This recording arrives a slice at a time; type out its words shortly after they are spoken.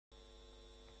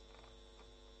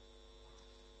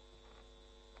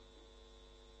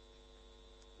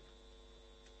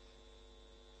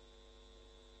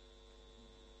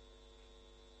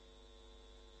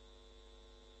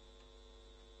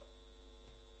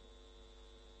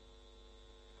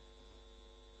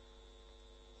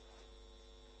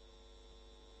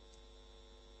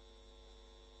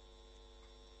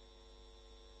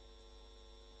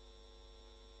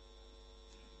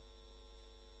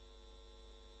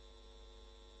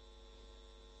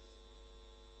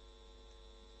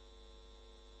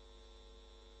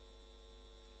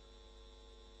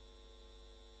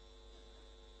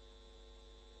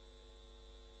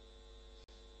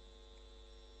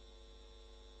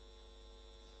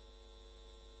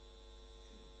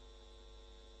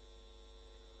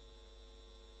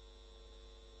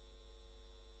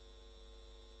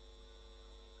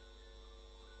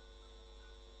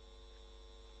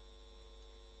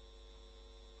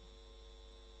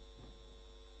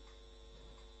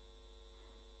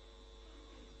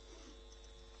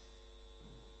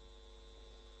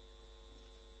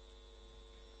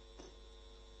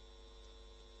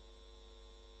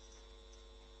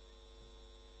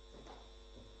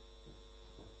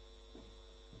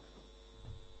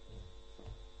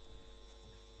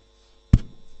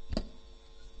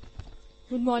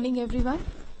Good morning, everyone.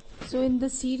 So in the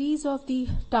series of the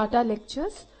Tata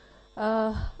lectures,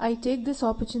 I take this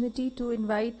opportunity to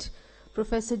invite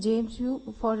Professor James Yu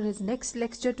for his next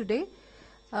lecture today.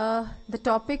 The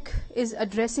topic is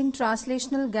addressing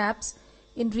translational gaps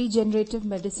in regenerative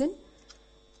medicine.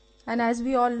 And as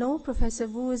we all know, Professor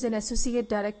Wu is an Associate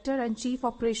Director and Chief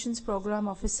Operations Program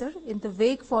Officer in the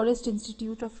Wake Forest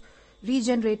Institute of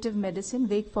Regenerative Medicine,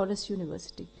 Wake Forest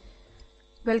University.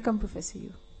 Welcome, Professor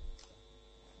Yu.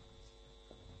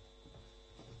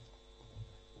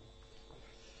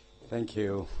 Thank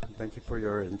you. Thank you for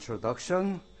your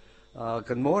introduction.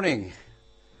 Good morning.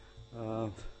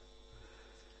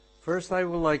 First, I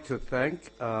would like to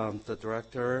thank the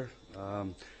director,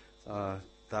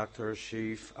 Dr.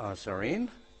 Shiv Sarin,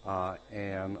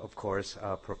 and of course,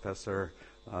 Professor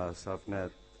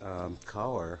Savnet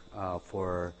Kaur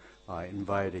for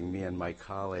inviting me and my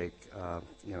colleague,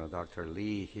 Dr.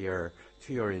 Lee here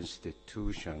to your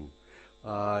institution.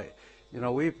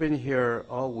 We've been here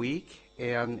all week,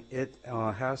 and it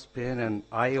has been an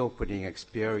eye-opening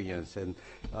experience, and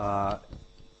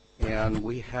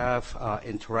we have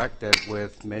interacted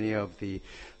with many of the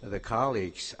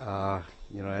colleagues,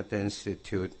 at the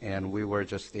institute, and we were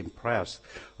just impressed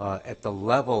at the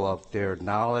level of their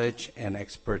knowledge and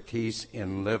expertise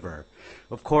in liver.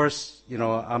 Of course,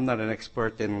 I'm not an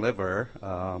expert in liver.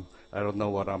 I don't know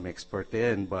what I'm expert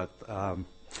in, but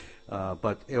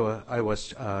I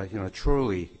was,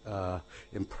 truly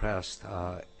impressed,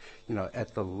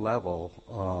 at the level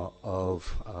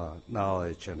of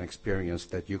knowledge and experience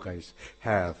that you guys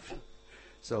have.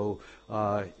 So,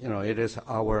 it is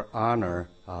our honor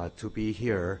to be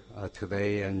here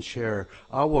today and share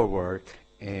our work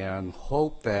and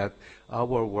hope that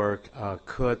our work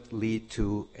could lead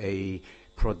to a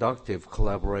productive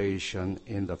collaboration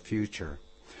in the future.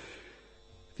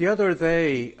 The other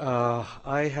day,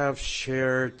 I have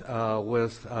shared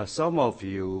with some of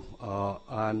you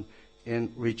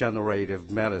in regenerative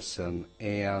medicine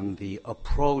and the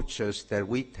approaches that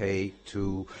we take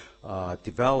to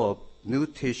develop new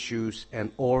tissues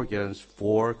and organs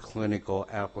for clinical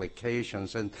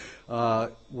applications. And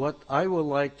what I would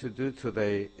like to do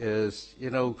today is,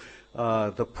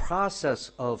 the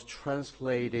process of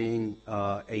translating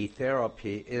a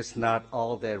therapy is not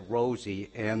all that rosy,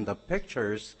 and the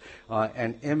pictures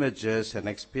and images and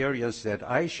experience that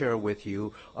I share with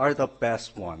you are the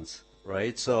best ones,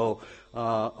 right? So,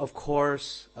 of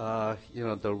course,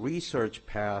 the research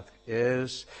path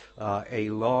is a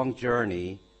long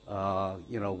journey,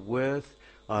 with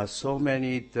so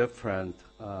many different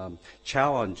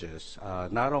challenges,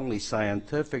 not only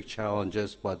scientific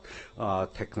challenges, but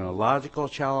technological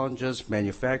challenges,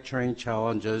 manufacturing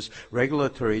challenges,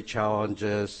 regulatory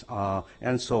challenges,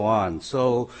 and so on.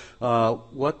 So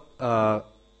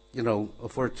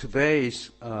for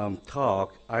today's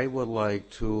talk, I would like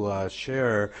to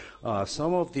share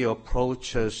some of the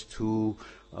approaches to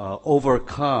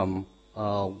overcome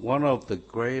one of the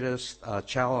greatest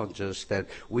challenges that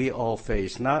we all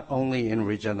face, not only in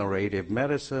regenerative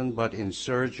medicine, but in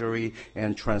surgery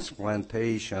and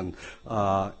transplantation,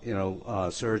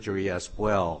 surgery as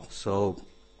well. So,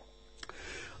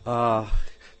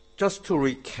 just to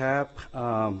recap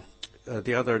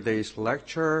the other day's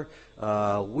lecture,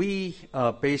 we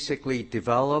basically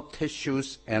develop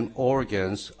tissues and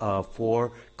organs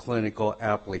for clinical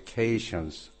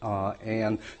applications.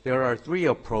 And there are three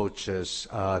approaches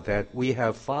that we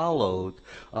have followed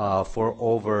for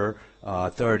over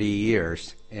 30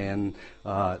 years. And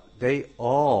they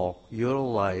all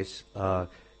utilize,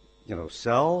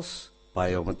 cells,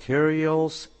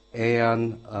 biomaterials,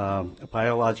 and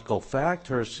biological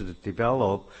factors to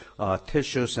develop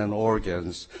tissues and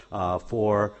organs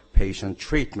for patient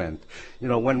treatment.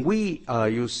 When we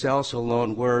use cells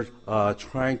alone, we're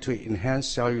trying to enhance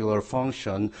cellular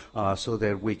function so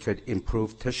that we could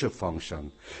improve tissue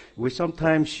function. We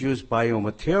sometimes use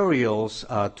biomaterials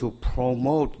to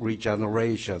promote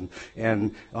regeneration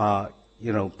and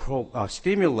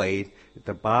stimulate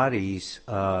the body's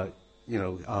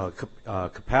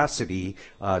capacity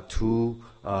to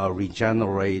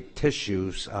regenerate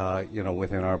tissues,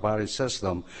 within our body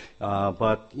system.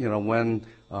 But when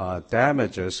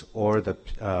damages or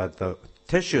the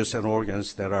tissues and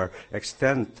organs that are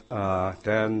extant,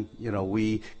 then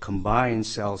we combine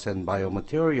cells and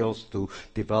biomaterials to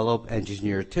develop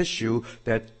engineered tissue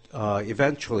that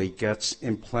eventually gets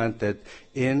implanted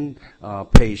in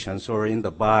patients or in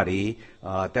the body.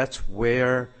 That's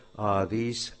where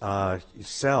these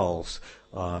cells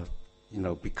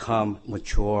become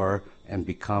mature and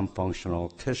become functional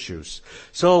tissues.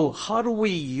 So how do we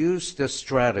use this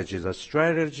strategy, the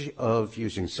strategy of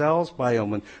using cells,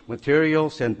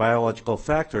 biomaterials, and biological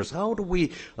factors? How do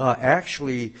we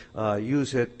actually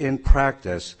use it in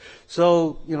practice?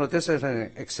 So, this is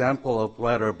an example of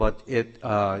bladder, but it,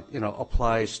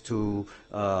 applies to,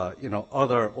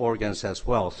 other organs as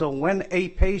well. So when a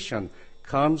patient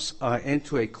comes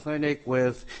into a clinic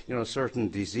with certain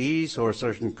disease or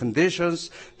certain conditions,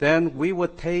 then we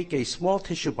would take a small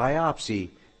tissue biopsy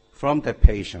from the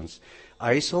patients,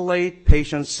 isolate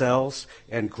patient cells,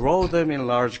 and grow them in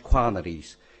large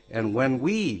quantities. And when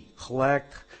we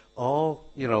collect all,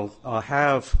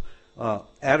 have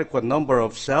adequate number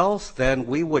of cells, then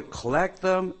we would collect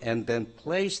them and then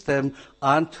place them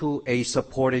onto a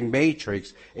supporting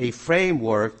matrix, a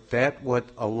framework that would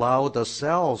allow the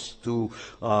cells to,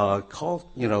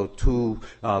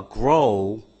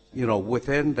 grow,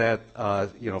 within that,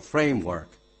 framework.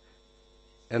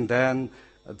 And then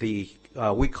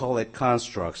we call it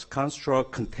constructs.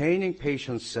 Construct containing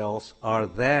patient cells are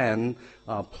then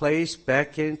placed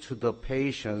back into the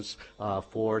patients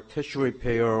for tissue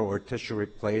repair or tissue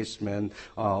replacement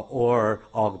or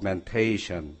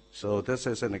augmentation. So this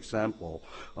is an example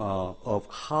of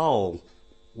how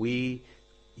we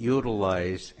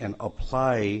utilize and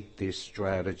apply this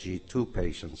strategy to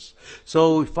patients.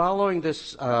 So following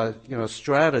this,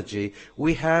 strategy,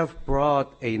 we have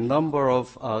brought a number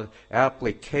of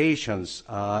applications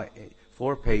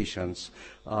for patients,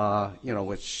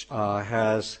 which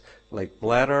has like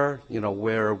bladder,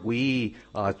 where we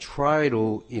try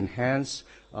to enhance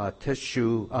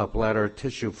bladder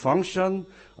tissue function.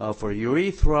 For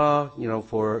urethra,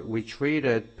 we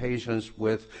treated patients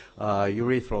with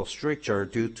urethral stricture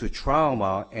due to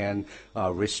trauma and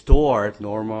restored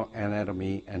normal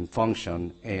anatomy and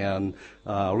function. And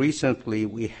recently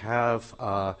we have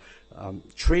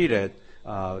treated,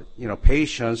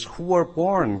 patients who were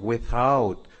born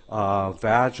without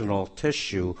vaginal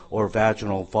tissue or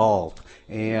vaginal vault.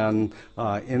 And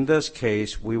in this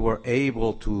case, we were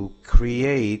able to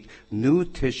create new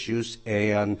tissues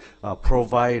and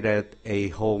provided a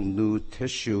whole new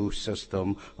tissue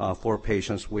system for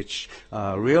patients, which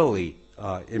really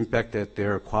impacted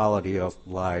their quality of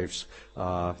lives,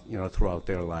 throughout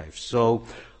their lives. So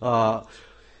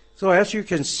as you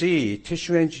can see,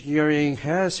 tissue engineering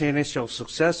has initial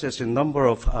successes in a number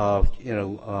of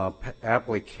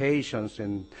applications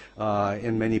in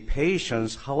many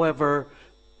patients. However,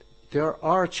 there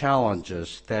are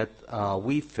challenges that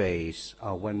we face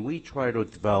when we try to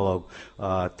develop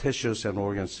tissues and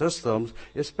organ systems.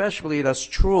 Especially that's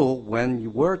true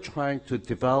when we're trying to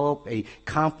develop a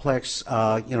complex,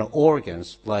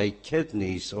 organs like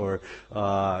kidneys or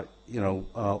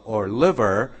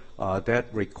liver. That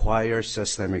require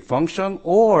systemic function,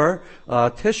 or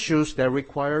tissues that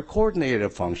require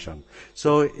coordinated function.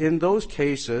 So in those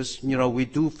cases, we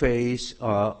do face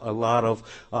a lot of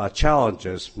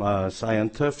challenges,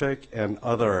 scientific and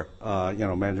other,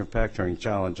 manufacturing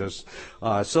challenges.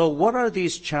 So what are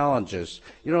these challenges?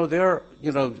 There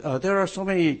are so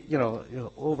many,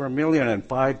 over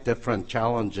 1,000,005 different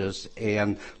challenges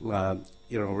and,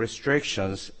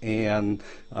 restrictions and,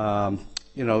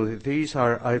 these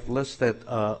are, I've listed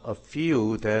a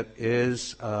few that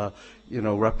is,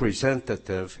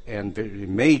 representative and very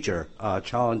major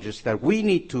challenges that we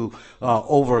need to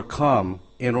overcome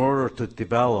in order to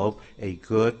develop a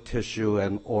good tissue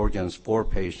and organs for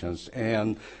patients.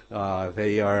 And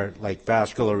they are like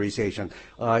vascularization.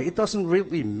 It doesn't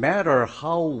really matter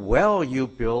how well you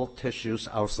build tissues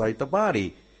outside the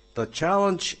body. The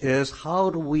challenge is how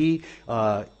do we,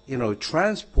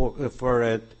 transport for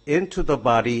it into the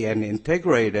body and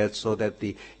integrate it so that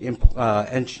the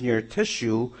engineered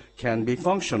tissue can be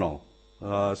functional.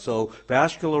 So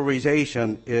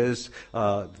vascularization is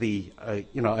I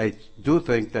do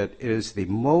think that is the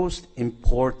most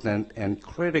important and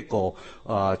critical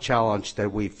challenge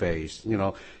that we face.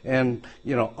 And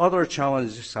other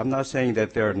challenges. I'm not saying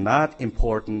that they're not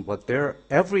important, but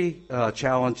every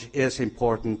challenge is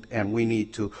important, and we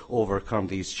need to overcome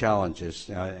these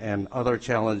challenges. And other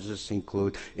challenges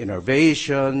include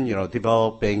innervation,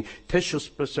 developing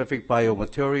tissue-specific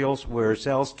biomaterials where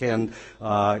cells can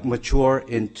mature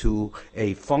into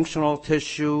a functional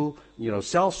tissue,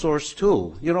 cell source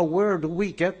too. Where do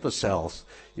we get the cells?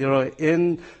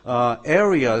 In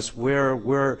areas where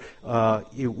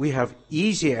we have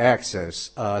easy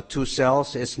access to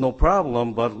cells, it's no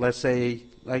problem. But let's say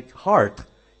like heart,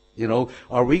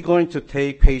 are we going to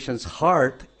take patient's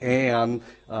heart and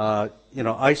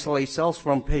isolate cells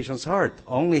from patient's heart,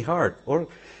 only heart? Or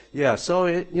Yeah, so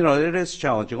it is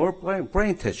challenging, or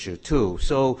brain tissue too.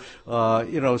 So,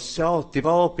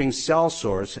 developing cell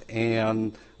source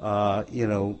and,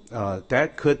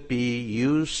 that could be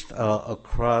used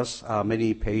across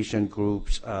many patient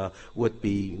groups would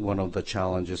be one of the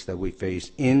challenges that we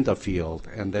face in the field.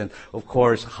 And then, of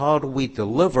course, how do we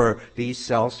deliver these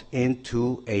cells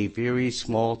into a very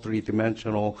small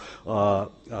three-dimensional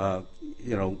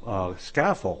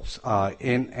scaffolds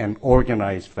in an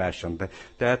organized fashion.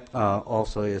 That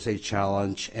also is a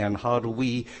challenge. And how do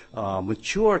we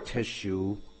mature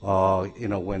tissue,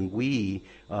 when we,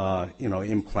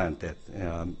 implant it?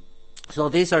 So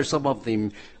these are some of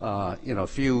the,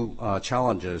 few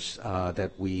challenges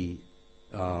that we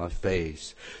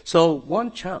face. So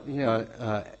one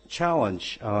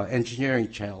challenge,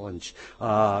 engineering challenge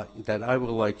that I would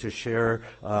like to share,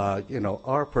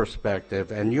 our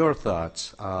perspective and your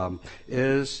thoughts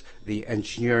is the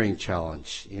engineering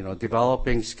challenge.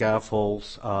 Developing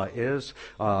scaffolds is,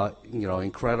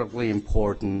 incredibly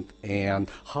important.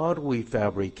 And how do we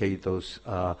fabricate those,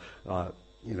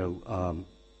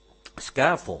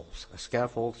 scaffolds?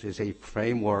 Scaffolds is a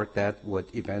framework that would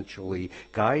eventually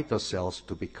guide the cells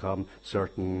to become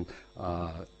certain,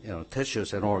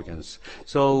 tissues and organs.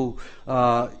 So,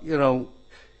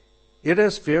 it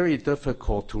is very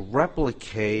difficult to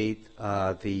replicate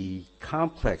the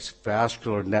complex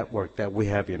vascular network that we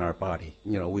have in our body.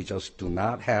 We just do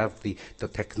not have the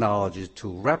technology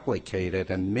to replicate it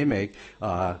and mimic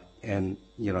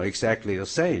exactly the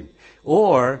same.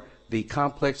 Or the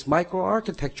complex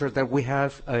microarchitecture that we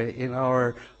have in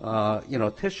our,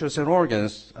 tissues and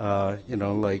organs,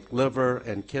 like liver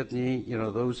and kidney,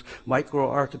 those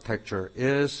microarchitecture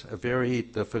is very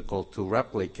difficult to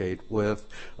replicate with,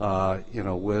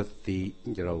 with the,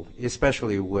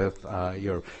 especially with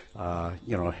your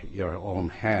own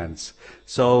hands.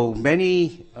 So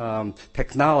many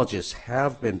technologies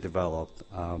have been developed.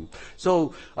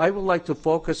 So I would like to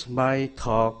focus my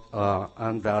talk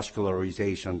on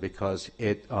vascularization because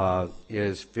it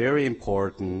is very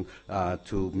important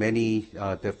to many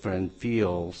different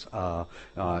fields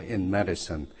in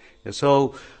medicine.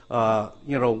 So,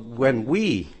 when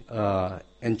we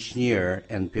engineer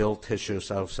and build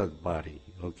tissues outside the body,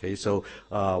 okay, so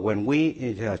when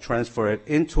we transfer it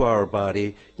into our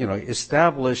body,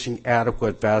 establishing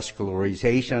adequate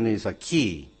vascularization is a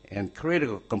key and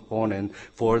critical component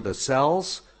for the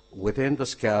cells within the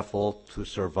scaffold to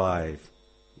survive.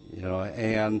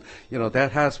 And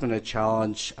that has been a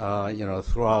challenge,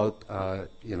 throughout,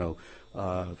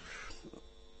 the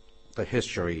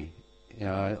history.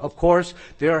 Of course,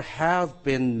 there have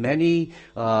been many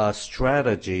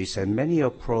strategies and many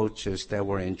approaches that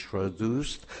were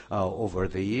introduced over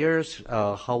the years.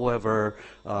 However,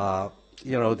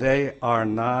 they are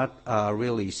not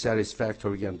really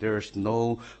satisfactory, and there's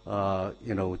no,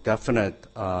 definite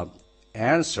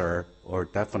answer or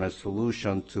definite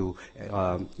solution to,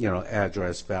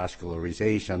 address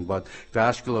vascularization. But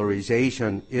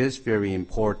vascularization is very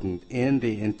important in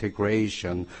the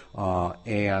integration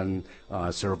and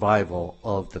survival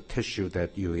of the tissue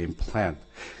that you implant.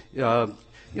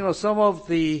 Some of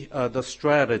the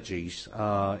strategies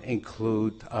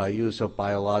include use of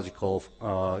biological,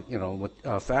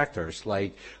 factors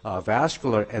like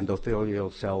vascular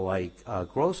endothelial cell-like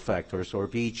growth factors, or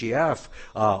VEGF,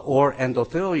 or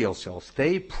endothelial cells.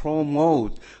 They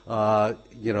promote,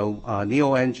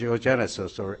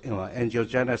 neoangiogenesis or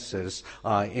angiogenesis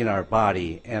in our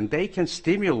body, and they can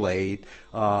stimulate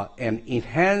and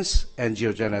enhance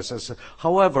angiogenesis.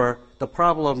 However, the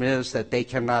problem is that they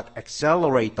cannot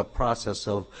accelerate the process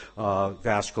of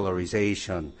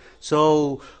vascularization.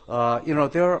 So,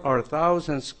 there are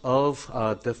thousands of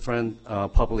different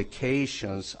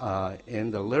publications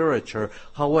in the literature.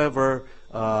 However,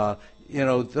 the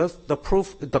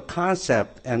proof, the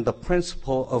concept, and the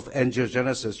principle of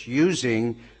angiogenesis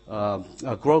using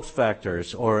growth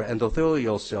factors or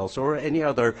endothelial cells or any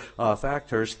other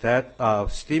factors that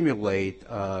stimulate,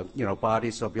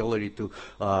 body's ability to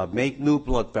make new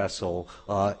blood vessel,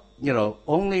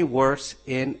 only works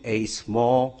in a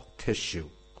small tissue.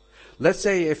 Let's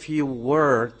say if you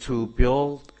were to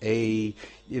build a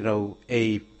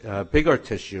bigger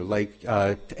tissue, like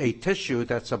a tissue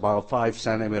that's about 5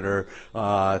 centimeter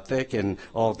thick in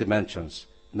all dimensions.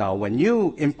 Now, when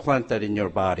you implant that in your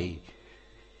body,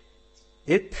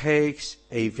 it takes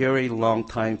a very long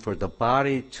time for the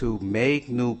body to make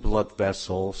new blood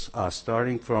vessels,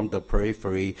 starting from the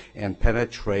periphery and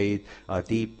penetrate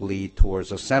deeply towards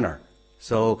the center.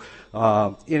 So,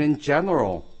 in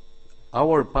general,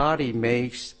 our body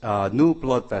makes new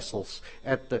blood vessels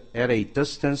at a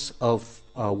distance of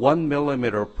 1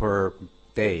 millimeter per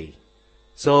day.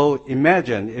 So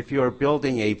imagine if you're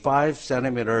building a 5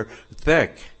 centimeter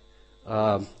thick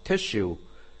tissue,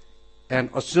 and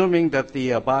assuming that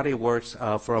the body works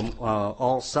from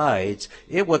all sides,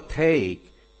 it would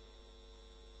take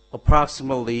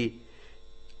approximately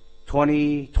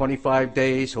 20, 25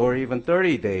 days, or even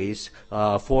 30 days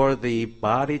for the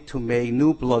body to make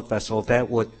new blood vessels that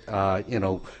would,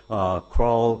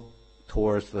 crawl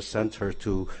towards the center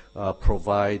to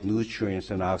provide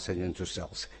nutrients and oxygen to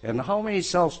cells. And how many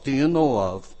cells do you know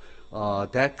of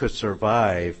that could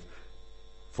survive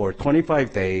for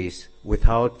 25 days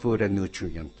without food and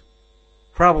nutrient?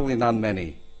 Probably not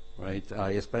many, right?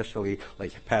 Especially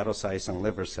like hepatocytes and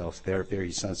liver cells, they're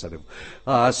very sensitive.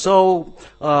 So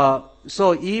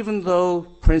even though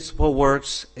principle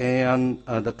works and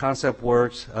the concept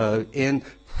works, in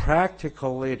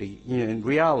practicality, in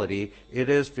reality, it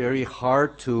is very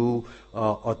hard to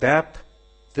adapt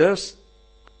this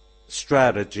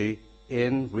strategy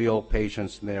in real patient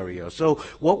scenarios. So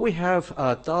what we have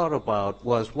thought about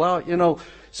was, well,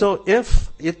 so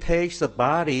if it takes the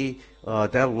body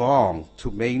that long to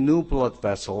make new blood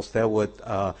vessels that would,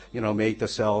 make the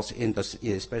cells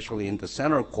especially in the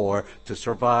center core to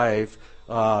survive,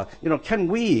 can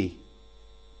we,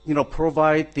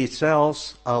 provide the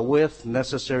cells with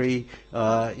necessary,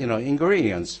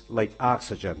 ingredients like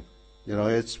oxygen?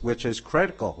 Which is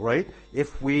critical, right?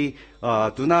 If we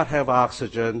do not have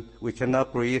oxygen, we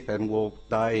cannot breathe and we'll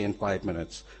die in 5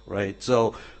 minutes, right?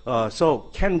 So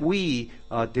can we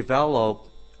develop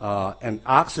an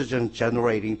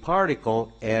oxygen-generating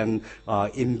particle and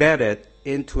embed it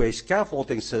into a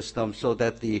scaffolding system so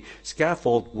that the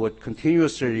scaffold would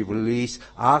continuously release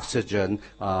oxygen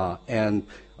and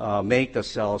make the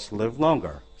cells live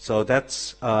longer? So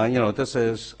that's, this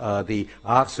is the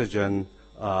oxygen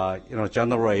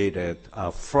generated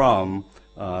from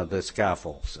the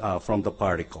scaffolds, from the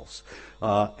particles.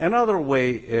 Another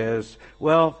way is,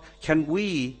 well, can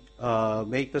we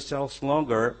make the cells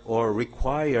longer or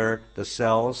require the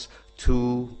cells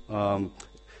to,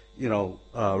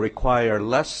 require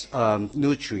less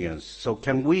nutrients? So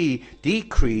can we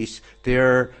decrease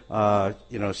their,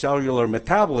 cellular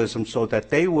metabolism so that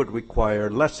they would require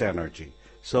less energy?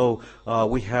 So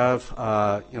we have,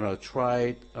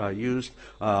 used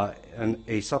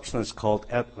a substance called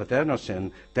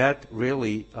adenosine that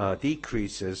really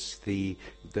decreases the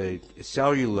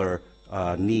cellular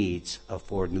needs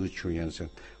for nutrients and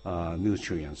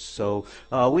nutrients. So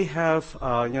we have,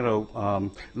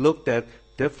 looked at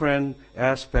different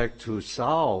aspects to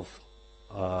solve,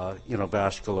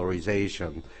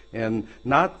 vascularization, and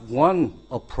not one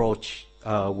approach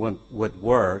would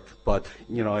work, but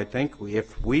I think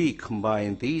if we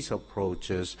combine these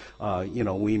approaches,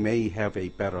 we may have a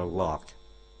better luck.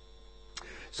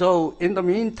 So in the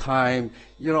meantime,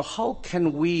 how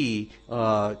can we,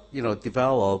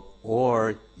 develop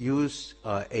or use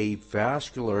a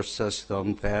vascular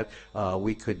system that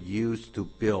we could use to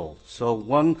build? So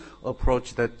one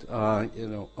approach that,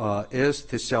 is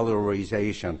the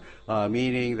cellularization,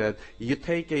 meaning that you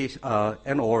take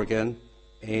an organ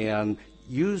and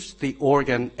use the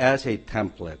organ as a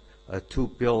template to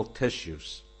build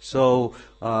tissues. So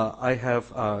I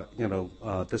have,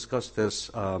 discussed this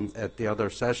at the other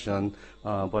session,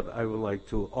 but I would like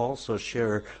to also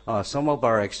share some of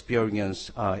our experience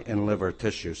in liver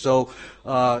tissue. So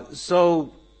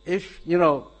if,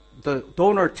 the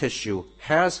donor tissue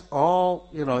has all,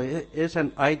 is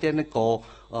an identical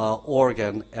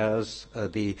organ as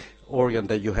the organ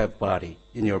that you have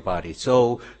in your body.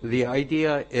 So the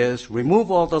idea is remove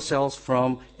all the cells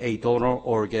from a donor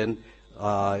organ,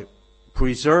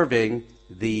 preserving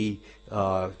the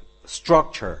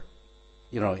structure,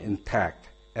 intact.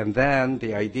 And then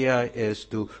the idea is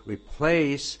to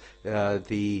replace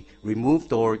the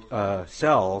removed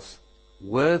cells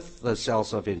with the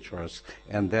cells of interest,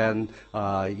 and then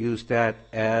use that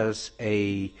as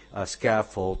a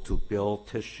scaffold to build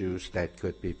tissues that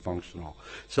could be functional.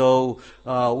 So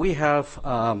we have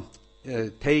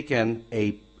taken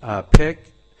a pig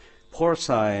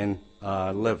porcine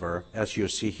liver, as you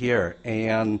see here,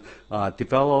 and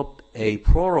developed a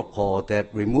protocol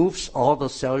that removes all the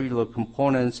cellular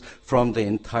components from the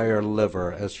entire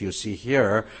liver, as you see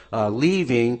here,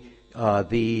 leaving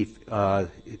the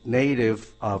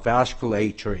native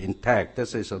vasculature intact.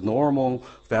 This is a normal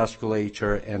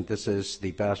vasculature, and this is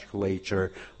the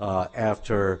vasculature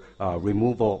after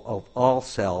removal of all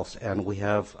cells. And we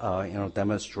have,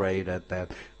 demonstrated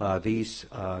that these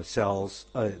cells,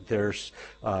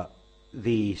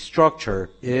 the structure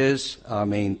is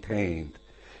maintained.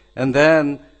 And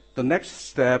then the next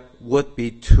step would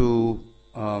be to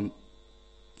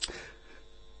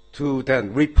to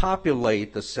then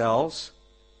repopulate the cells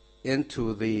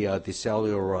into the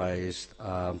decellularized,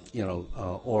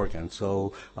 organ.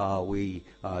 So we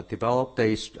developed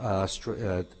a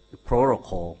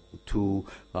protocol to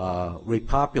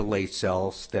repopulate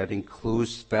cells that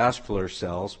includes vascular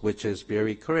cells, which is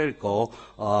very critical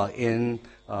in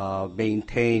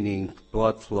maintaining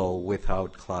blood flow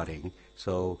without clotting.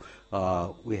 So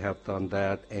we have done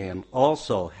that, and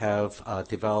also have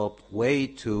developed way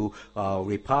to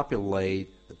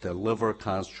repopulate the liver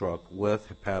construct with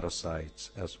hepatocytes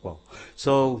as well.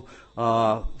 So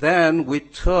then we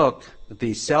took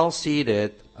the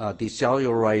cell-seeded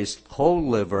decellularized whole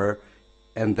liver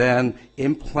and then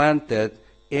implanted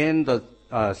in the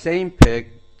same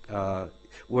pig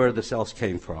where the cells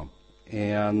came from.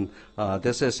 And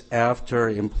this is after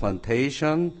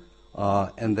implantation,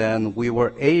 and then we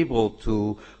were able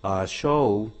to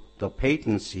show the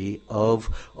patency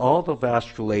of all the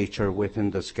vasculature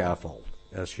within the scaffold,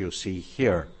 as you see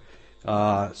here.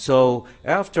 So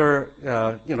after,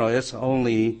 it's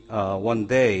only 1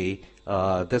 day.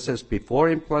 This is before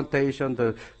implantation,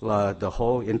 the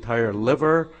whole entire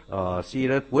liver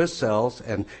seeded with cells,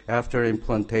 and after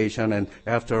implantation and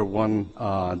after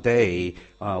 1 day,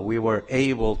 we were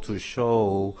able to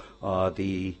show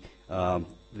the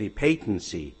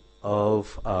patency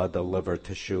of the liver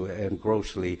tissue, and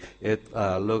grossly it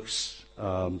looks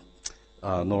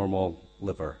normal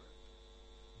liver.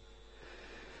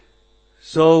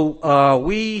 So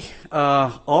we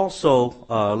also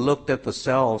looked at the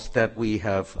cells that we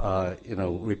have,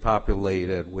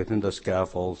 repopulated within the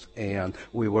scaffolds, and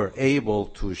we were able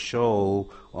to show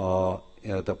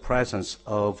the presence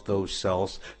of those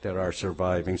cells that are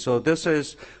surviving. So this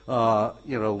is,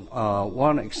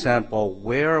 one example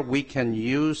where we can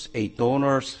use a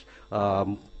donor's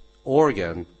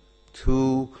organ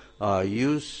to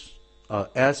use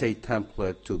as a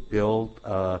template to build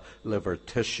liver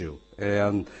tissue.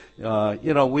 And,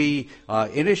 we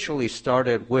initially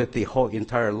started with the whole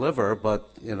entire liver, but,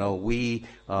 we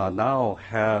now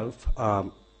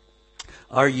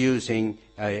are using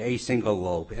a single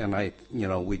lobe. And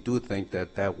we do think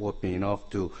that that would be enough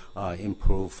to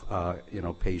improve,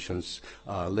 patients'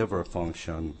 liver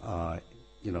function,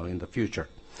 in the future.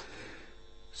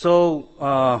 So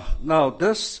now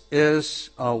this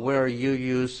is where you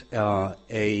use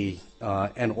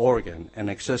an organ, an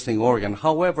existing organ.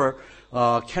 However,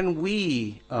 can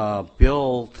we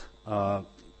build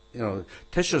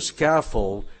tissue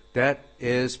scaffold that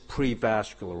is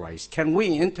pre-vascularized? Can we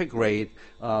integrate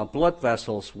blood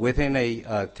vessels within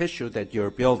a tissue that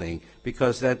you're building?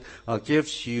 Because that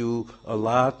gives you a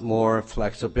lot more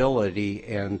flexibility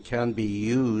and can be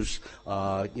used,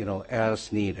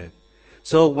 as needed.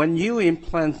 So when you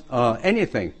implant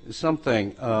anything,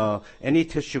 any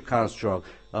tissue construct,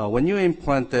 when you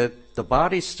implant it, the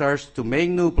body starts to make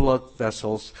new blood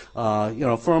vessels,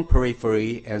 from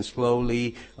periphery and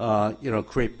slowly,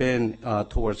 creep in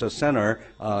towards the center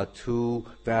to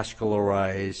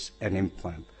vascularize an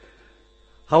implant.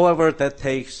 However, that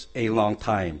takes a long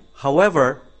time.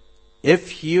 However,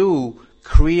 if you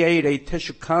create a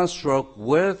tissue construct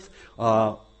with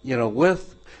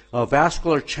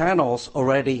vascular channels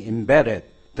already embedded,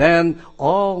 then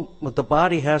all the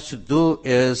body has to do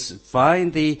is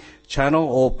find the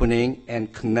channel opening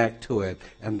and connect to it.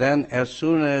 And then as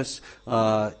soon as,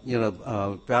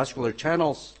 vascular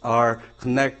channels are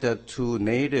connected to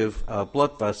native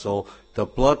blood vessel, the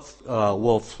blood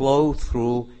will flow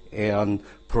through and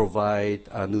provide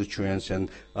nutrients and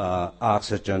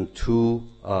oxygen to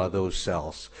those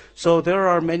cells. So there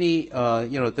are many,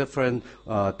 different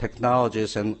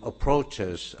technologies and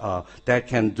approaches that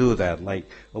can do that. Like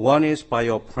one is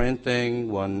bioprinting,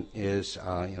 one is,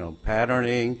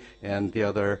 patterning, and the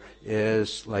other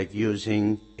is like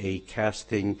using a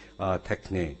casting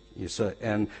technique. So,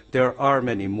 and there are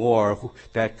many more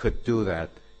that could do that.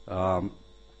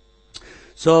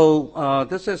 So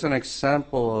this is an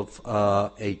example of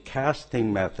a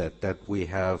casting method that we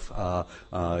have,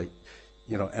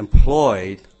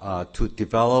 employed to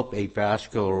develop a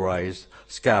vascularized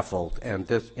scaffold. And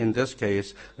in this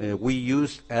case, we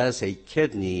used as a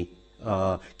kidney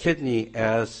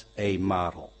as a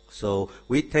model. So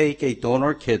we take a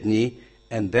donor kidney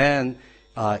and then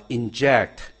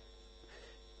inject,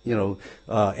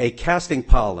 a casting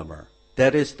polymer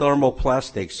that is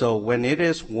thermoplastic. So when it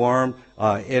is warm,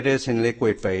 it is in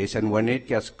liquid phase, and when it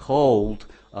gets cold,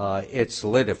 it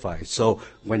solidifies. So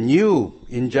when you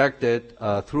inject it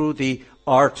through the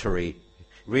artery,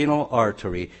 renal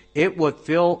artery, it would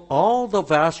fill all the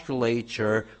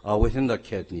vasculature within the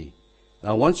kidney.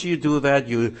 Once you do that,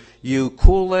 you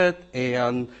cool it,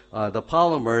 and the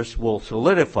polymers will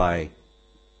solidify.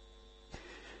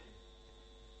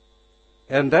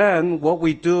 And then what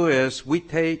we do is we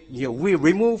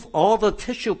remove all the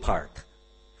tissue part,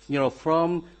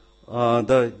 from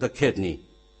the kidney,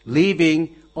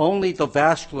 leaving only the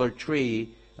vascular tree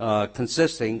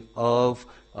consisting of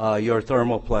your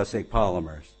thermoplastic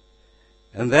polymers.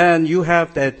 And then you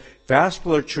have that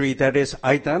vascular tree that is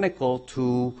identical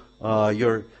to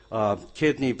your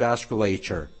kidney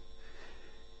vasculature.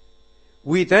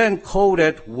 We then coat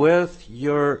it with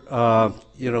your,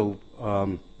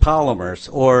 polymers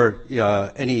or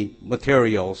any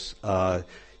materials,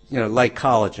 like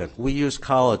collagen. We use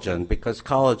collagen because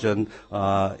collagen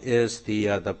is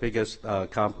the biggest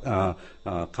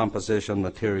composition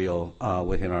material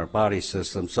within our body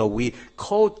system. So we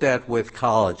coat that with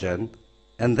collagen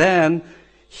and then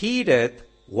heat it,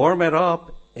 warm it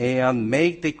up, and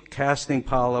make the casting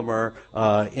polymer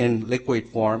in liquid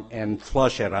form and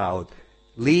flush it out,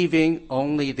 leaving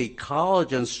only the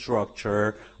collagen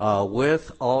structure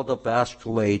with all the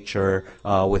vasculature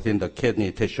within the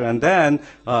kidney tissue. And then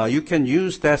you can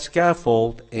use that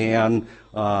scaffold and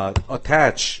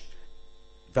attach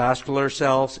vascular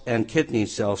cells and kidney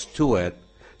cells to it.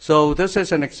 So this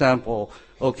is an example.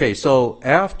 Okay, so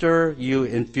after you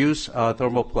infuse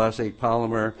thermoplastic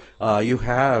polymer, you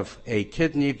have a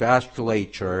kidney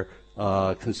vasculature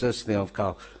consisting of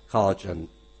collagen.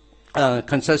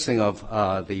 Consisting of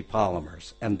the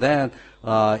polymers. And then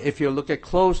if you look at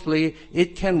closely,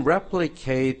 it can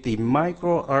replicate the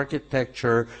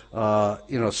microarchitecture,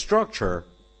 structure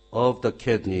of the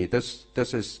kidney. This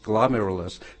is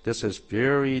glomerulus. This is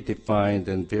very defined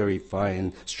and very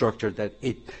fine structure that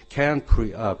it can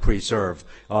preserve,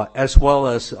 as well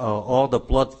as all the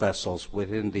blood vessels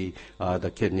within the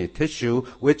kidney tissue,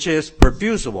 which is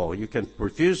perfusable. You can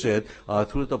perfuse it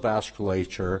through the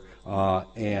vasculature,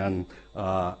 and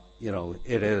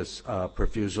it is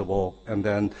perfusable. And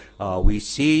then we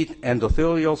see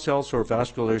endothelial cells or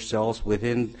vascular cells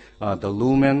within the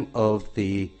lumen of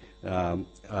the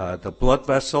blood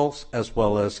vessels, as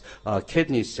well as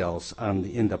kidney cells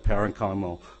in the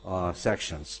parenchymal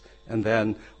sections. And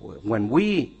then when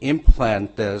we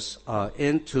implant this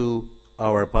into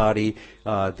our body,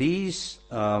 these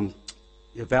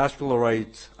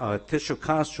vascularite tissue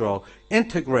construct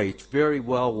integrate very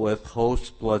well with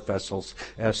host blood vessels,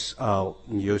 as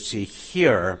you see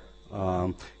here.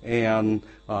 And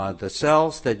the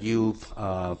cells that you've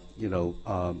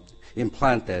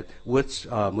implanted would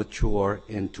mature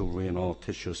into renal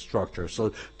tissue structure.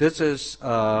 So this is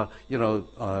an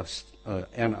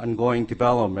ongoing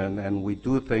development, and we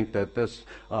do think that this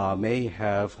may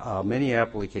have many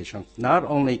applications, not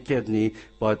only kidney,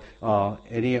 but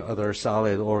any other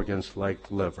solid organs like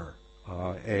liver.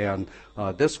 And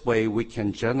this way we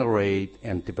can generate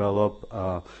and develop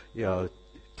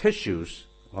tissues.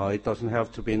 It doesn't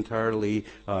have to be entirely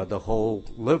the whole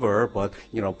liver, but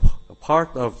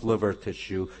part of liver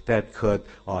tissue that could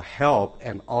help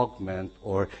and augment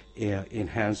or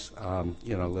enhance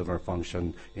liver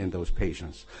function in those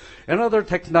patients. Another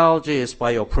technology is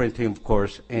bioprinting, of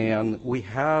course, and we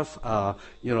have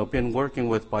been working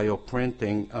with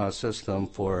bioprinting system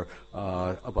for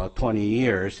about 20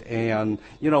 years, and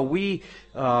we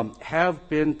have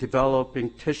been developing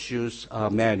tissues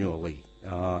manually,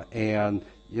 and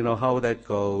how that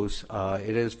goes.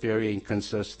 It is very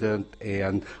inconsistent,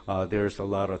 and there's a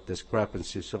lot of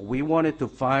discrepancy. So we wanted to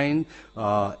find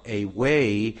a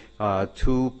way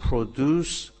to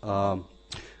produce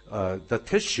the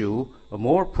tissue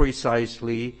more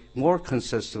precisely, more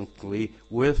consistently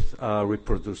with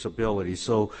reproducibility.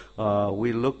 So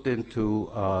we looked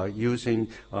into using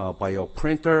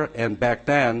bioprinter, and back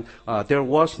then there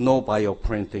was no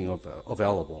bioprinting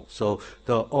available. So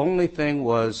the only thing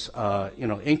was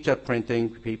inkjet printing.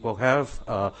 People have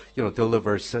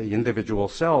delivered individual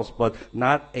cells, but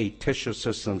not a tissue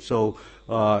system. So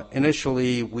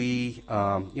initially we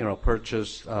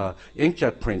purchased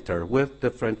inkjet printer with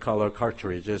different color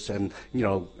cartridges, and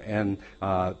you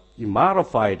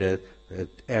modified it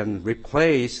and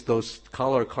replaced those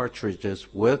color cartridges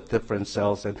with different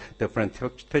cells and different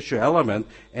tissue element,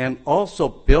 and also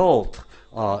built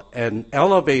an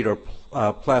elevator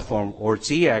platform or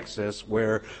Z-axis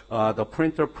where the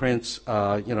printer prints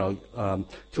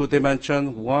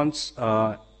two-dimension once,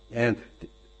 and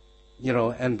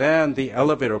then the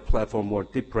elevator platform will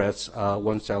depress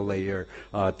one cell layer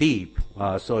deep.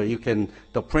 So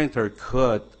the printer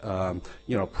could,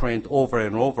 print over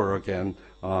and over again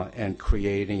and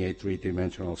creating a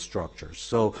three-dimensional structure.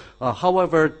 So,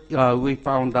 however, we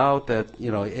found out that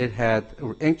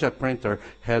inkjet printer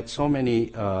had so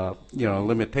many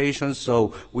limitations.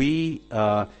 So we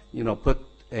put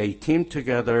a team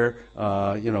together,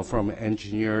 from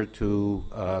engineer to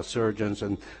surgeons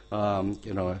and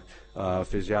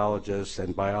physiologists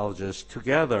and biologists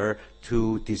together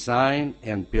to design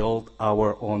and build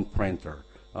our own printer.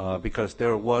 Because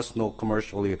there was no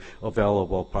commercially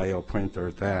available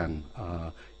bioprinter then,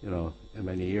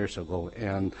 many years ago.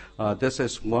 And this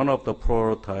is one of the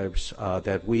prototypes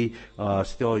that we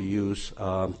still use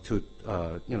to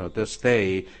this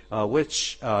day,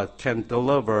 which can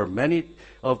deliver many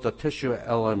of the tissue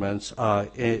elements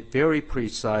very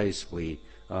precisely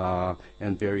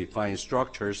and very fine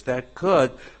structures that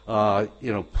could,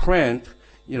 print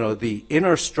the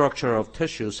inner structure of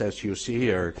tissues, as you see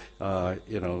here,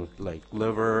 like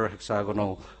liver,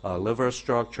 hexagonal liver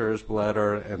structures,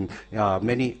 bladder, and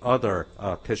many other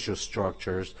tissue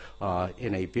structures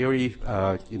in a very,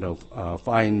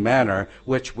 fine manner,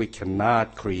 which we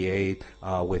cannot create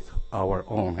with our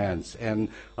own hands. And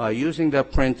using the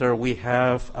printer, we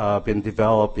have been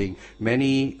developing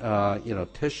many,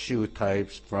 tissue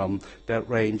types that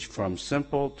range from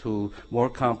simple to more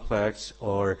complex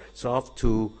or soft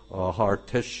to hard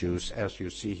tissues, as you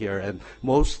see here. And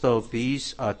most of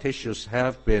these tissues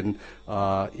have been,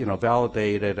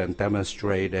 validated and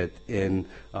demonstrated in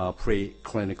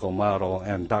preclinical model.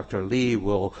 And Dr. Lee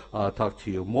will talk to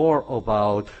you more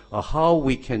about how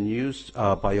we can use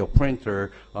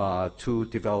bioprinter to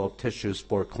develop tissues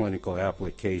for clinical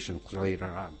applications later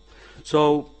on.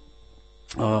 So,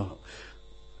 I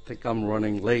think I'm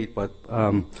running late, but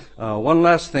one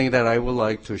last thing that I would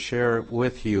like to share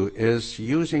with you is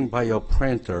using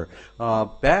bioprinter.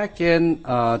 Back in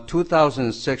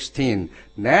 2016,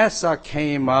 NASA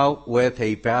came out with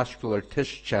a vascular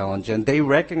tissue challenge, and they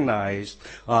recognized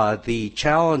the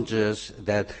challenges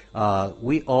that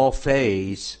we all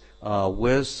face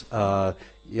with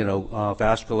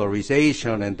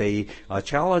vascularization, and they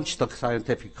challenged the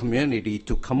scientific community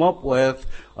to come up with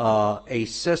a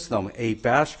system, a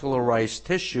vascularized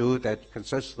tissue that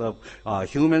consists of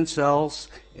human cells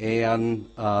and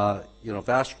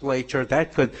vasculature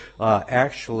that could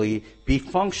actually be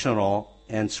functional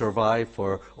and survive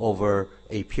for over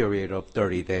a period of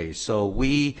 30 days. So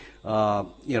we,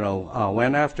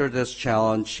 went after this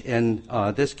challenge. In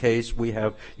this case, we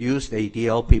have used a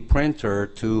DLP printer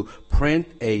to print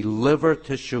a liver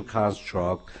tissue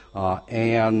construct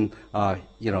and,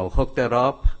 hooked it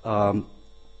up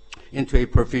into a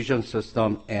perfusion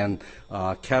system and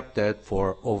kept it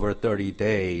for over 30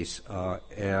 days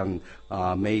and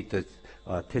made the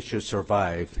tissue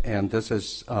survive. And this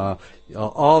is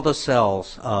all the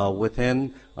cells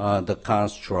within the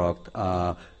construct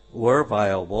were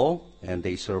viable and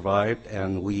they survived,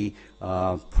 and we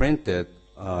printed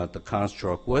the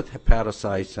construct with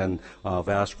hepatocytes and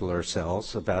vascular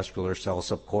cells,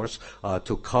 of course,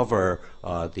 to cover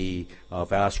the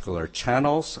vascular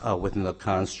channels within the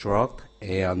construct.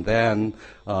 And then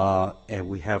and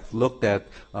we have looked at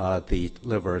the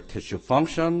liver tissue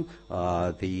function,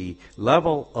 the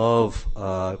level of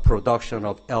production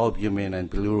of albumin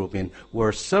and bilirubin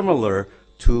were similar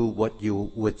to what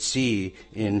you would see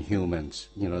in humans.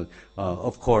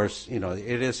 Of course,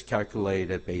 it is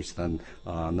calculated based on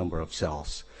number of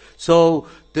cells. So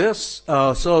this,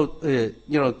 this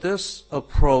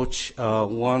approach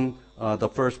won the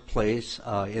first place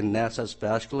in NASA's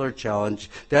Vascular Challenge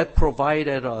that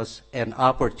provided us an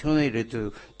opportunity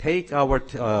to take our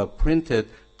printed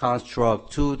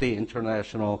construct to the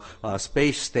International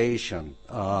Space Station.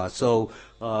 So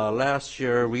last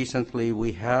year, recently,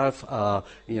 we have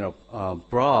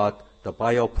brought the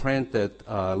bioprinted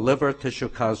liver tissue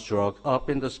construct up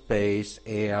into space,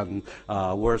 and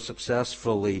were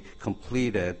successfully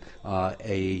completed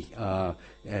a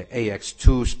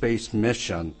AX-2 space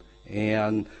mission.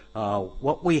 And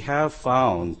what we have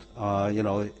found,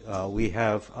 we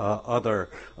have other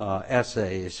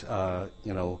assays,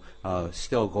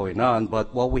 still going on,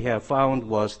 but what we have found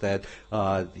was that,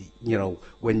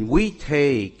 when we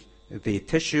take the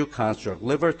tissue construct,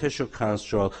 liver tissue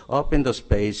construct, up into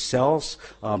space, cells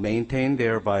maintain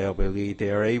their viability. They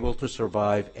are able to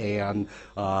survive, and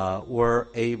were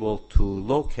able to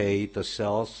locate the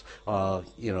cells,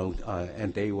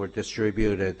 and they were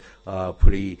distributed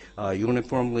pretty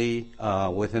uniformly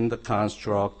within the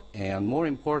construct. And more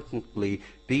importantly,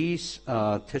 these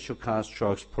tissue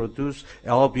constructs produce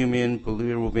albumin,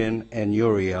 bilirubin, and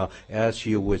urea, as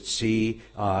you would see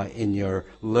in your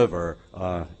liver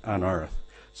on Earth.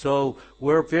 So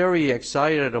we're very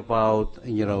excited about,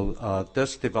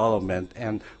 this development,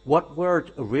 and what we're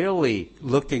really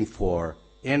looking for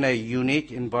in a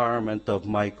unique environment of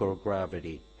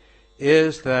microgravity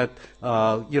is that,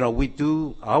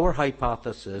 our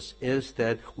hypothesis is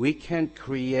that we can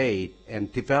create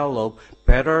and develop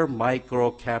better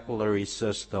microcapillary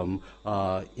system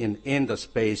in the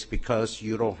space, because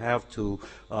you don't have to,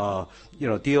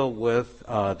 deal with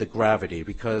the gravity.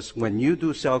 Because when you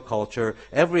do cell culture,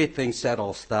 everything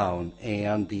settles down,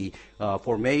 and the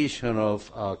formation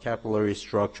of capillary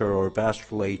structure or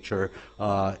vasculature,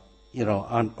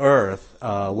 on Earth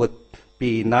would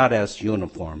be not as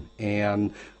uniform.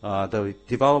 And the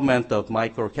development of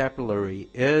microcapillary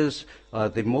is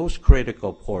the most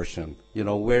critical portion,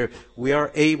 where we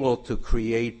are able to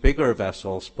create bigger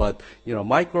vessels, but,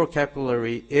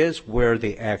 microcapillary is where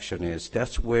the action is.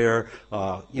 That's where,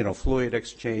 fluid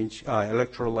exchange,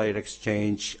 electrolyte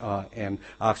exchange, and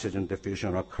oxygen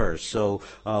diffusion occurs. So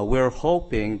we're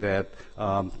hoping that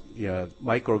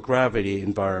microgravity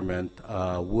environment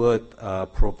would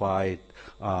provide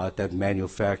that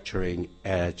manufacturing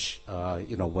edge,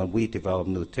 when we develop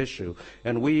new tissue.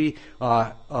 And we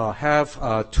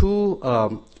have two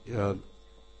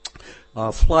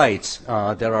flights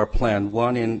that are planned,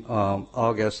 one in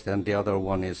August, and the other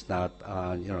one is not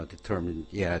determined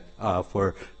yet,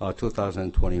 for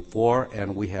 2024,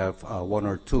 and we have one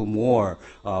or two more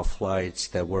flights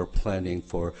that we're planning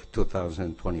for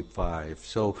 2025.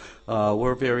 So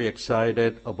we're very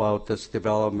excited about this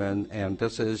development, and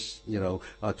this is, to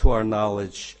our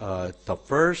knowledge, the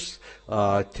first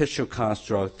tissue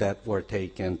construct that were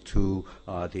taken to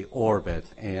the orbit.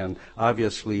 And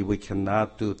obviously we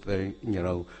cannot do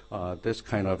this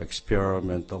kind of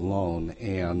experiment alone,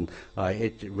 and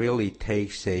it really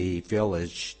takes a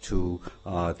village to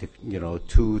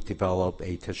develop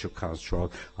a tissue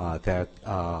construct that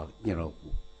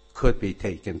could be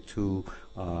taken to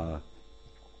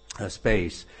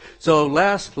space. So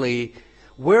lastly,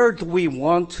 where do we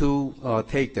want to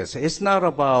take this? It's not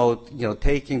about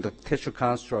taking the tissue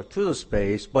construct to the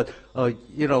space, but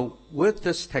with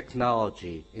this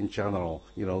technology in general,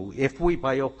 if we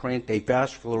bioprint a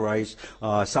vascularized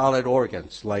solid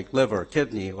organs like liver,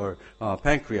 kidney, or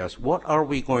pancreas, what are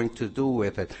we going to do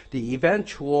with it? The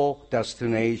eventual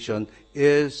destination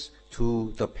is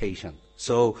to the patient.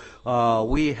 So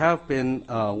we have been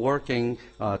working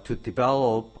to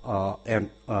develop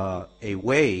a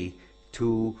way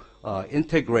to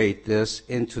integrate this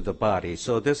into the body.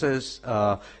 So this is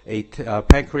a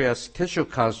pancreas tissue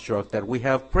construct that we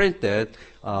have printed,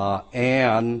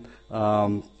 and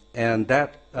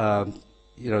that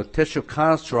tissue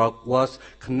construct was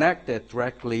connected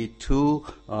directly to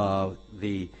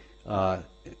the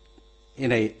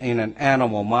in an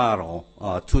animal model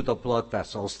to the blood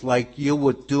vessels, like you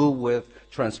would do with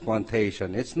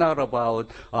transplantation. It's not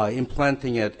about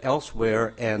implanting it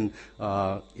elsewhere and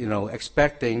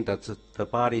expecting that the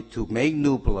body to make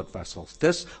new blood vessels.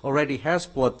 This already has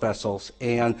blood vessels,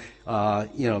 and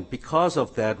because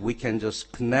of that, we can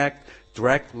just connect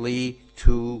directly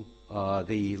to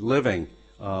the living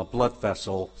blood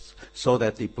vessels, so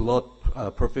that the blood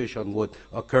perfusion would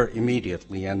occur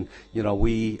immediately. And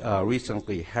we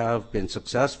recently have been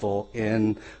successful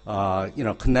in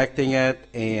connecting it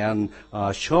and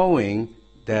showing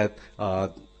that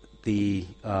we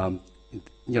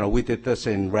did this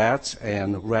in rats,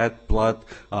 and rat blood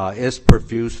is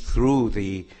perfused through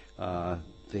the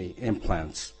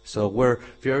implants. So we're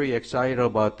very excited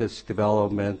about this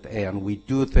development, and we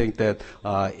do think that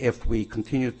if we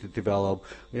continue to develop,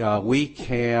 we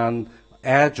can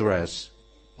address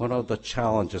one of the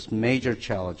challenges, major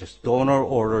challenges, donor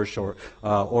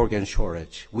organ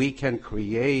shortage. We can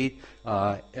create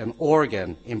an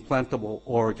organ, implantable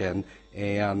organ,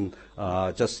 and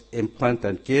just implant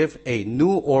and give a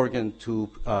new organ to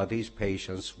these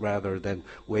patients, rather than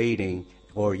waiting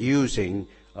or using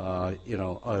a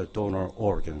donor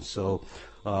organ. So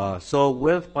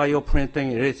with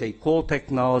bioprinting, it is a cool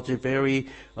technology, very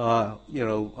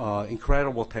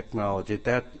incredible technology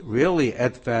that really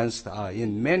advanced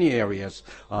in many areas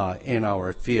in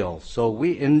our field. So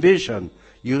we envision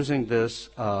using this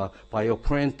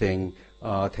bioprinting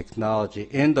technology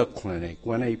in the clinic.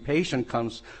 When a patient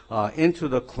comes into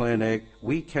the clinic,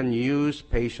 we can use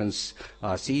patients'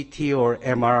 CT or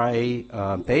MRI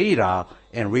data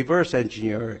and reverse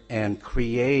engineer and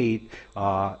create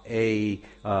a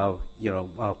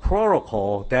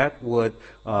protocol that would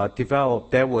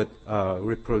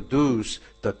reproduce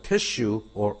the tissue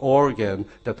or organ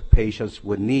that the patients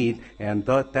would need, and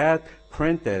that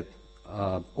printed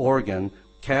organ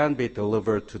can be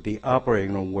delivered to the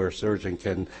operating room where surgeon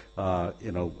can,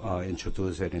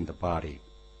 introduce it in the body.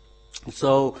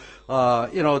 So,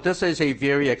 this is a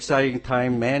very exciting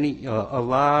time. A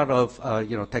lot of,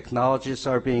 technologies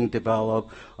are being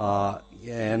developed,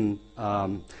 and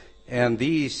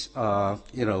these,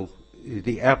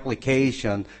 the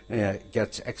application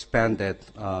gets expanded,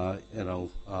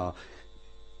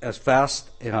 as fast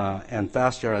and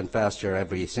faster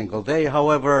every single day.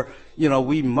 However,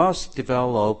 we must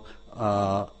develop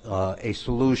a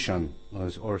solution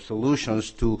or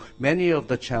solutions to many of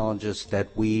the challenges that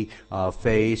we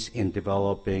face in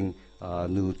developing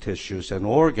new tissues and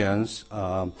organs,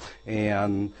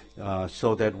 and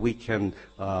so that we can,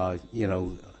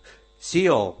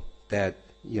 seal that,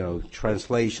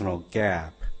 translational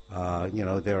gap.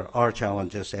 There are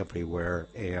challenges everywhere,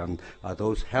 and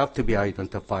those have to be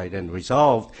identified and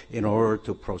resolved in order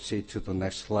to proceed to the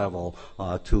next level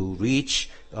to reach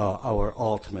our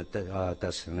ultimate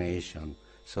destination.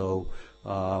 So,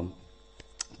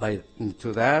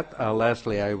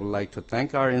 lastly, I would like to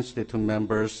thank our institute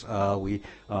members. We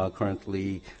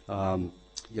currently,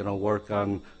 work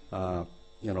on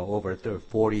over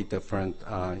 40 different,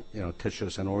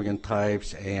 tissues and organ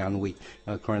types, and we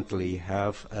currently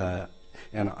have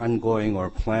an ongoing or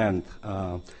planned,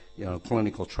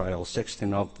 clinical trial,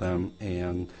 16 of them,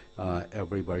 and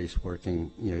everybody's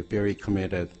working, very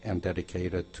committed and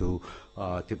dedicated to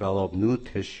develop new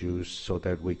tissues so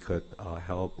that we could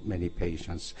help many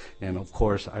patients. And of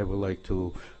course, I would like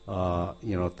to,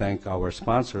 thank our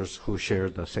sponsors who share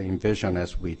the same vision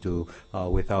as we do.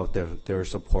 Without their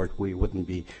support, we wouldn't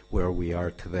be where we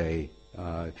are today,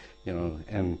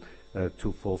 and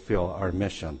to fulfill our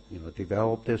mission,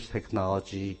 develop this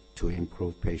technology to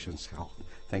improve patients' health.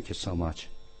 Thank you so much.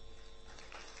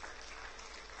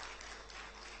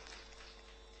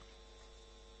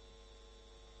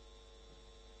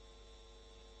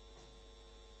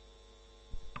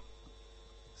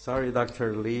 Sorry,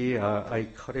 Dr. Lee, I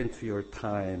cut into your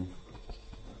time.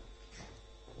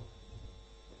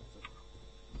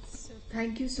 So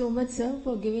thank you so much, sir,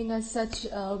 for giving us such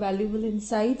valuable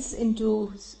insights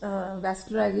into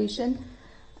vascularization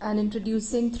and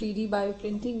introducing 3D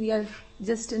bioprinting. We are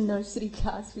just in nursery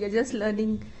class. We are just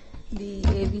learning the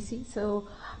ABC. So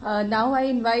now I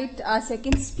invite our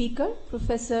second speaker,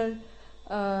 Professor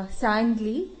Sang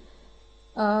Lee.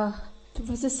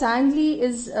 Professor Sang Lee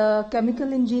is a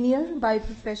chemical engineer by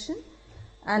profession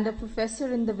and a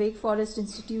professor in the Wake Forest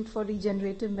Institute for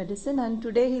Regenerative Medicine. And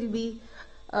today he'll be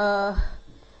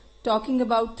talking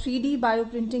about 3D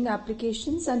bioprinting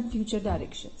applications and future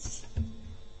directions.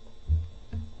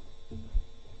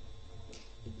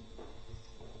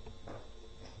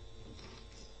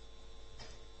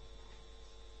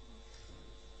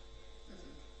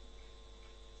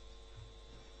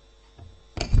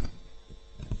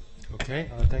 Okay,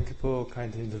 thank you for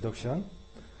kind introduction.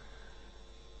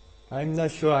 I'm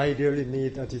not sure I really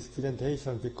need this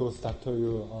presentation because Dr.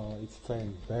 Yu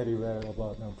explained very well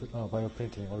about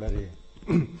bioprinting already.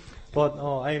 But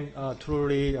I'm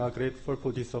truly grateful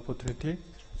for this opportunity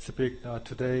to speak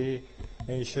today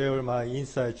and share my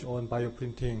insights on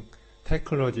bioprinting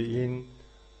technology in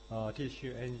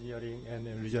tissue engineering and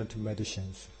regenerative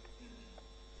medicines.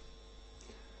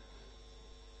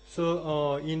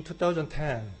 So in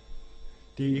 2010,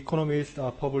 The Economist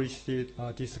published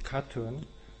this cartoon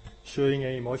showing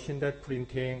a machine that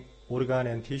printing organ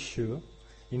and tissue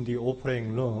in the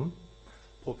operating room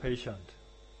for patient.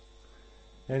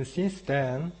 And since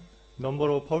then, number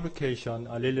of publications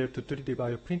related to 3D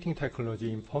bioprinting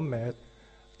technology in PubMed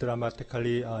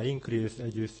dramatically increased,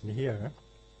 as you see here.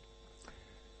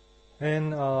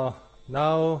 And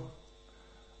now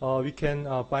we can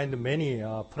find many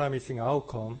promising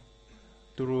outcomes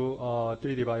through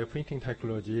 3D bioprinting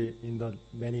technology in the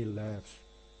many labs.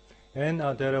 And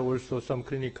there are also some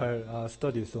clinical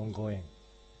studies ongoing.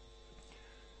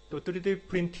 So 3D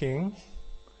printing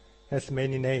has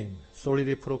many names: solid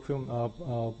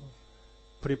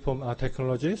preform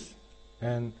technologies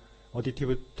and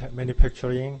additive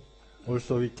manufacturing.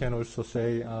 Also, we can also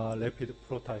say rapid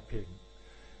prototyping.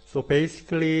 So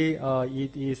basically,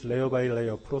 it is layer by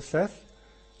layer process.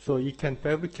 So it can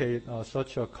fabricate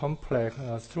such a complex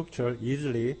structure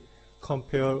easily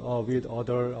compared with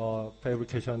other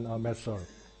fabrication methods.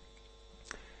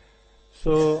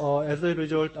 So as a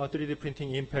result, 3D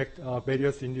printing impact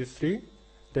various industries,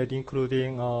 that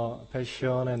including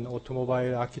fashion and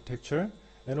automobile architecture,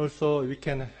 and also we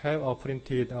can have a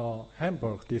printed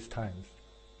hamburger this time.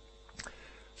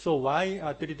 So why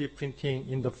 3D printing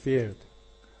in the field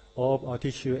of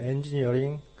tissue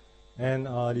engineering and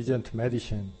regenerative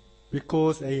medicine?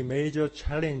 Because a major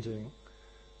challenge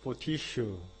for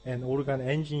tissue, and organ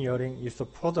engineering is the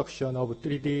production of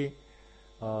 3D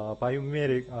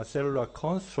biomimeric cellular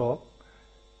construct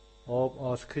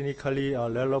of clinically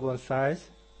relevant size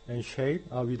and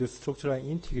shape with structural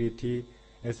integrity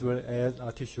as well as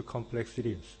tissue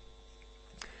complexities.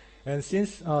 And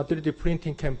since 3D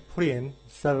printing can print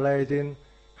cell-laden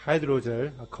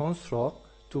hydrogel construct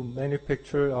to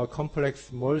manufacture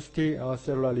complex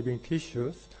multi-cellular living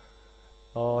tissues,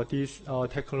 this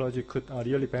technology could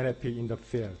really benefit in the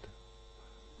field.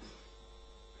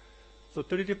 So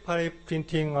 3D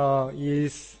printing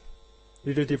is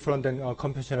little different than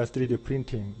conventional 3D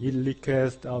printing. It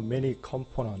requires many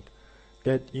components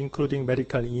that including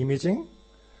medical imaging,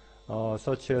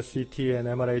 such as CT and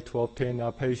MRI to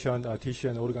obtain patient tissue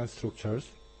and organ structures,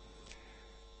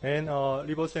 and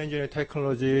reverse engineering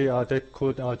technology that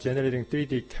could generating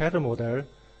 3D CAD model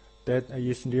that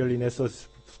is really necessary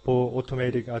for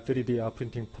automatic 3D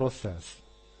printing process.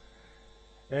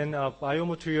 And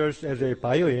biomaterials as a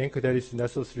bioink that is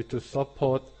necessary to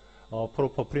support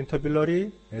proper printability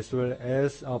as well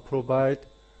as provide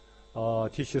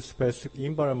tissue-specific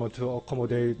environment to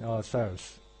accommodate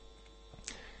cells.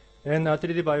 And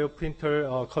 3D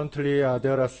bioprinter, currently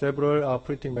there are several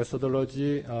printing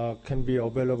methodology can be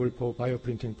available for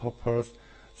bioprinting purpose,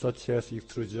 such as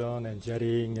extrusion and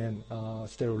jetting and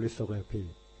stereolithography.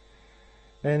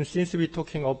 And since we're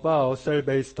talking about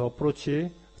cell-based approach,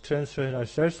 translational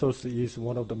cell source is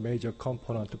one of the major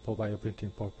components for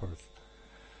bioprinting purpose.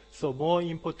 So more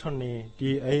importantly,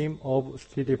 the aim of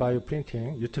 3D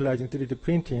bioprinting, utilizing 3D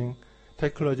printing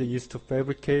technology, is to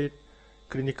fabricate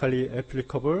clinically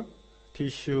applicable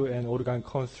tissue and organ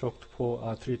construct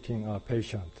for treating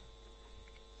patients.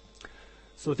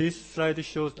 So this slide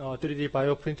shows 3D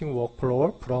bioprinting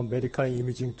workflow from medical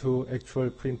imaging to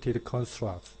actual printed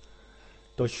constructs.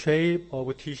 The shape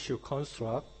of tissue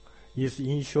construct is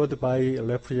ensured by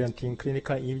representing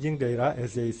clinical imaging data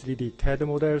as a 3D CAD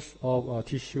models of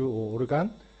tissue or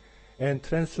organ, and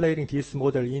translating this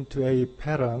model into a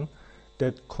pattern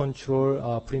that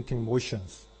control printing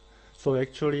motions. So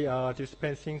actually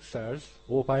dispensing cells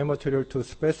or biomaterial to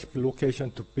specific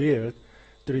location to build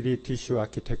 3D tissue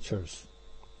architectures.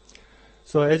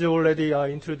 So as already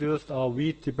introduced,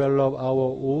 we developed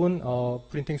our own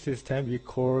printing system we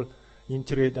call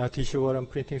integrated tissue organ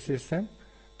printing system.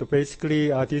 So basically,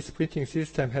 this printing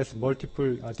system has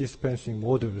multiple dispensing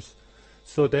modules.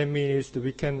 So that means that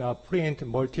we can print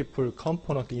multiple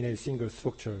components in a single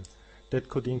structure. That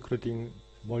could include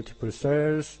multiple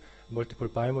cells, multiple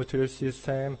biomaterial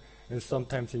system, and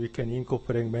sometimes we can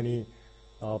incorporate many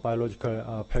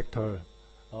biological factors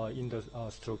in the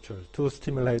structure to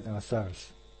stimulate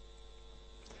cells.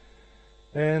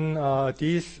 And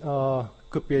this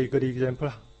could be a good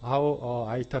example how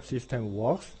ITAP system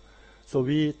works. So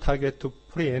we target to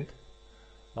print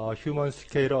human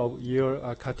scale of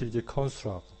ear cartilage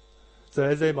construct. So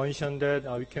as I mentioned that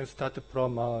we can start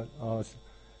from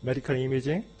medical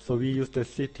imaging. So we use the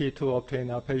CT to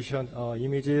obtain patient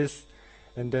images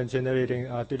and then generating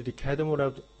 3D CAD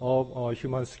model of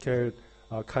human scale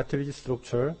cartilage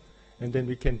structure, and then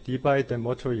we can divide the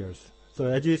materials. So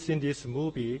as you see in this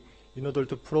movie, in order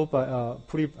to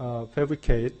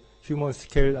fabricate human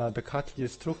scale the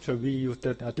cartilage structure, we use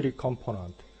that 3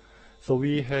 component. So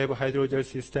we have a hydrogel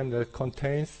system that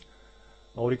contains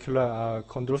auricular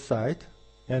chondrocyte,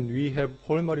 and we have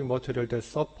polymeric material that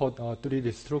support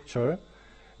 3D structure.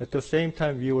 At the same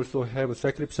time, we also have a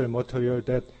sacrificial material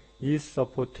that is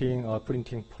supporting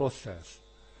printing process.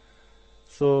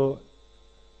 So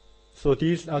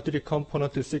these 3D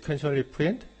components sequentially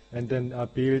print and then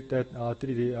build that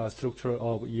 3D structure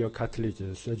of ear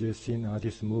cartilages, as you see in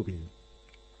this movie.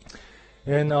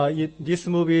 And this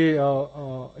movie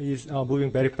is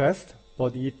moving very fast,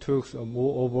 but it took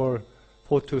over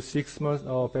 4 to 6 months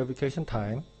of fabrication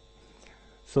time.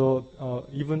 So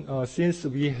even since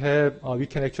we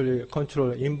can actually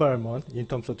control environment in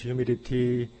terms of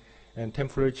humidity and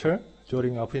temperature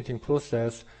during our printing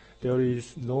process, there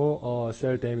is no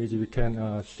cell damage we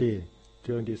can see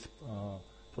during this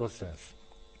process.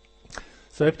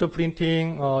 So after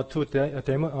printing,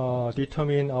 to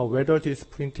determine whether this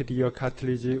printed ear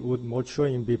cartilage would mature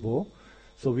in vivo,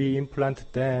 so we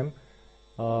implant them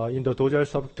in the dorsal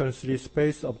subcutaneous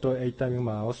space of the atomic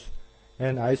mouse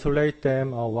and isolate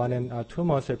them 1 and 2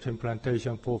 months after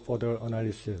implantation for further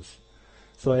analysis.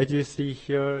 So as you see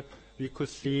here, we could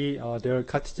see their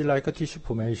cartilage-like tissue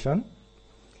formation,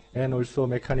 and also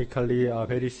mechanically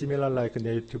very similar like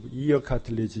native ear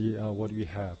cartilage what we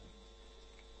have.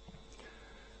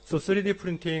 So 3D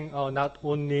printing not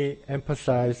only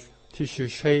emphasize tissue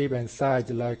shape and size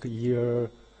like ear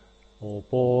or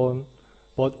bone,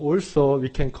 but also we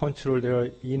can control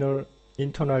their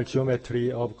internal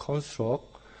geometry of construct,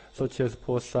 such as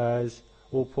pore size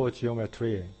or pore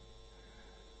geometry.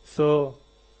 So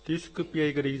this could be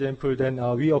a good example. Then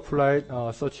we applied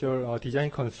such a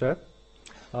design concept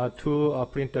to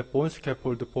print a bone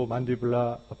scaffold for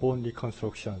mandibular bone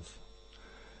reconstructions.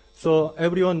 So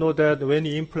everyone knows that when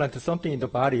you implant something in the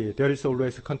body, there is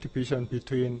always a contribution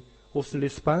between host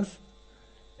response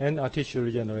and tissue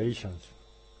regenerations.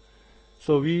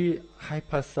 So we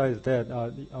hypothesized that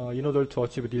in order to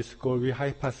achieve this goal, we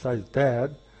hypothesized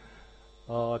that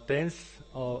dense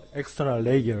external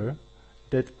layer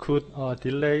that could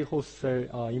delay host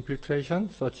cell infiltration,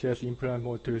 such as implant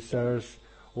motor cells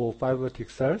or fibrotic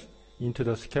cells, into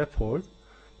the scaffold,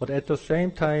 but at the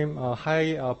same time,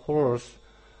 high porous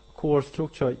core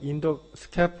structure in the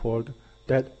scaffold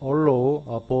that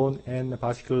allow bone and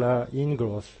vascular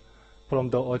ingrowth from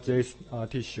the adjacent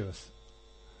tissues.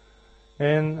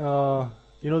 And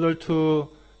in order to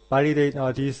validate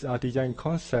these design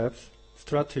concepts,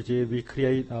 strategy, we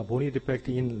create a bony defect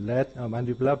in left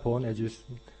mandibular bone, as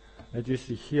you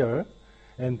see here.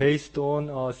 And based on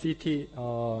CT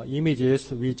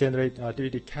images, we generate a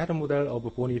 3D CAD model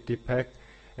of bony defect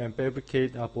and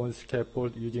fabricate a bone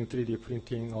scaffold using 3D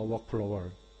printing workflow.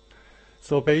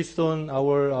 So based on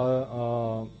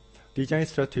our design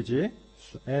strategy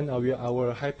and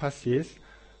our hypothesis,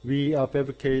 we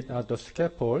fabricate the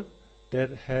scaffold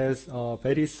that has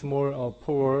very small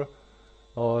pore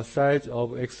size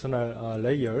of external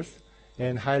layers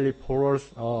and highly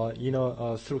porous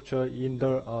inner structure in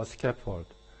the scaffold.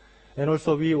 And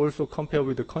also we also compare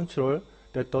with the control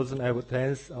that doesn't have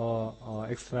dense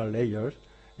external layers,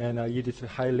 and it is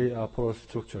highly porous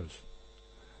structures.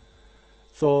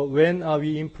 So when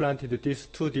we implanted these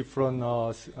two different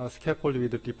scaffold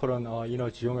with different inner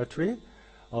geometry,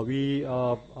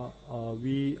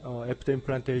 after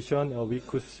implantation, we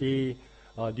could see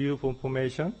new bone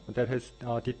formation that has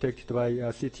detected by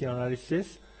CT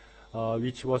analysis,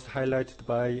 which was highlighted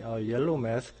by yellow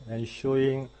mask and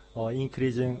showing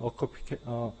increasing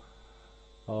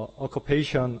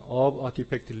occupation of a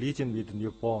defective lesion with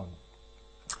new bone.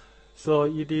 So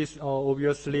it is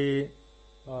obviously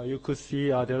you could see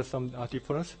there's some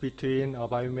difference between a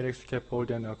biomimetic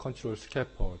scaffold and a control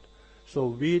scaffold. So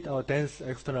with a dense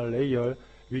external layer,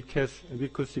 we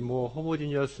could see more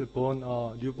homogeneous bone,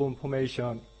 new bone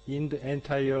formation in the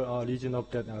entire region of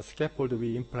that scaffold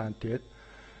we implanted.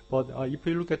 But if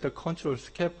we look at the control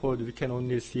scaffold, we can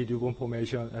only see new bone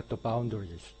formation at the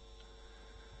boundaries.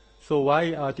 So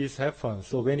why this happens?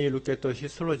 So when you look at the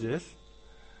histologies,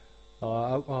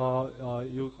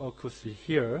 you could see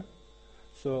here.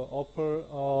 So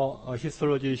upper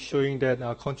histology is showing that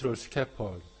control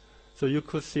scaffold. So you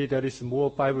could see there is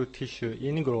more fibro tissue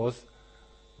ingrowth,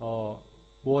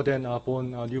 more than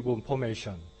new bone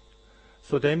formation.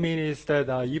 So that means that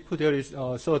if there is,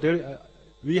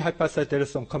 we hypothesize there is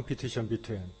some competition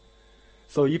between.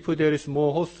 So if there is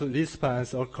more host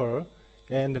response occur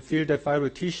and fill the fibro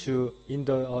tissue in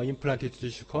the implanted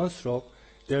tissue construct,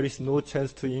 there is no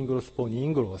chance to ingrowth bone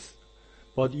ingrowth.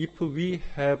 But if we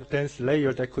have dense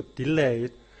layer that could delay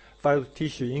fibro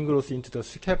tissue ingrowth into the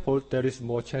scaffold, there is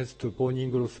more chance to bone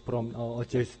ingrowth from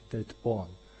adjacent bone.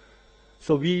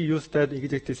 So we use that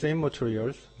exactly same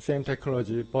materials, same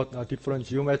technology, but different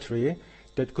geometry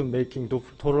that could making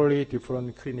totally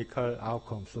different clinical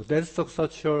outcomes. So that's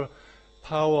such a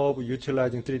power of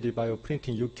utilizing 3D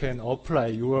bioprinting. You can apply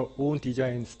your own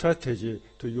design strategy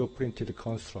to your printed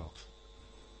constructs.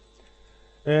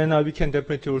 And we can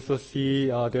definitely also see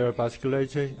their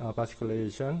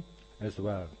vascularization as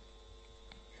well.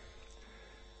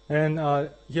 And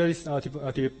here is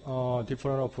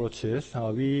different approaches.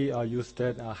 We use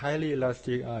that highly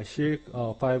elastic silk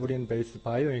fibrin-based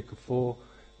bioink for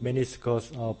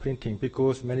meniscus printing,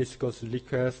 because meniscus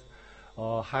requires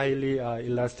highly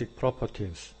elastic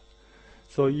properties.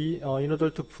 So in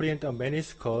order to print a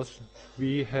meniscus,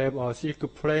 we have a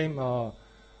silk frame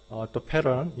the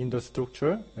pattern in the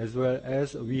structure, as well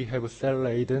as we have a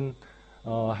cell-laden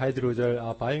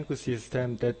hydrogel bioink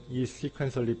system that is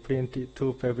sequentially printed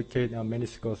to fabricate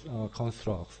meniscus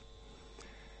constructs.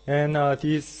 And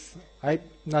this, I'm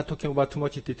not talking about too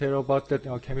much detail about that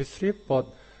chemistry, but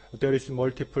there is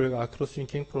multiple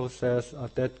cross-linking process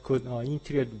that could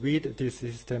integrate with this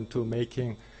system to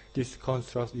making this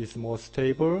construct is more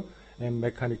stable and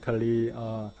mechanically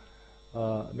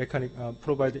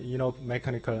provide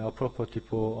mechanical property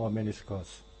for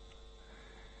meniscus.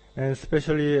 And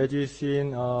especially as you see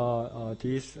in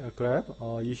this graph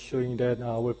is showing that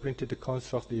our printed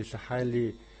construct is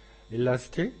highly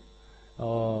elastic,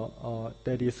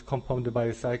 that is compounded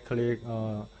by cyclic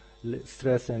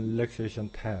stress and relaxation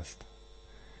test.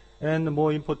 And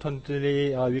more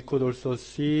importantly, we could also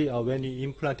see when we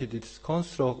implanted this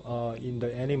construct in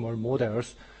the animal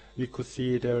models, we could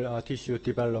see their tissue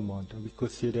development. We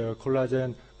could see their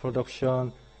collagen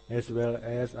production as well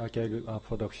as gag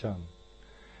production.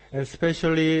 And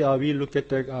especially, we look at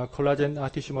the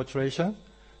collagen tissue maturation.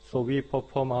 So we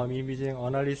perform imaging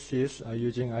analysis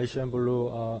using ICM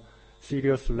blue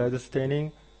serious lead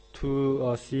staining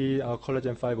to see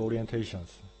collagen fiber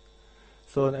orientations.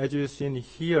 So as you see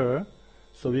here,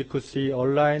 so we could see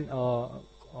aligned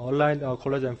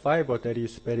collagen fiber that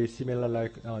is very similar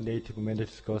like native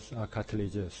meniscus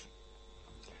cartilages.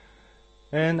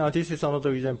 And this is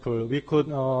another example. We could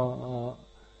so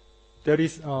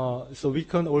we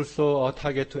can also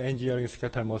target to engineering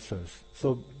skeletal muscles.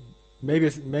 So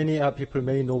maybe many people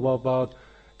may know about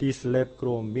this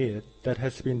lab-grown meat that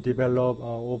has been developed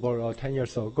over 10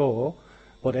 years ago.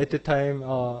 But at the time,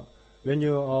 when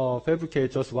you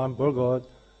fabricate just one burger,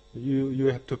 you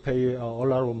have to pay a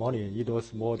lot of money. It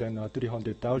was more than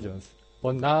 300,000.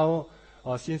 But now,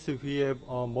 since we have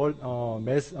more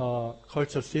mass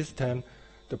culture system,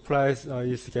 the price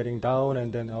is getting down,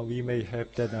 and then we may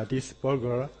have that this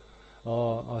burger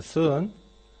soon.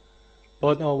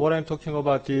 But what I'm talking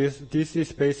about is this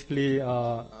is basically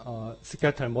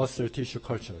skeletal muscle tissue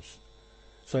cultures.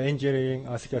 So engineering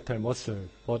skeletal muscle.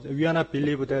 But we are not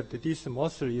believe that this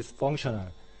muscle is functional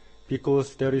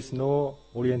because there is no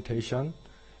orientation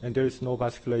and there is no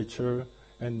vasculature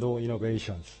and no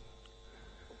innervations.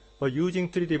 But using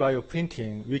 3D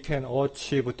bioprinting, we can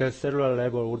achieve that cellular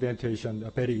level orientation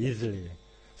very easily.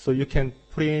 So you can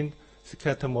print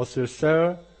skeletal muscle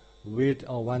cell with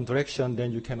one direction,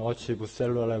 then you can achieve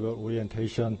cellular level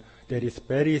orientation that is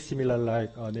very similar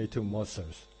like native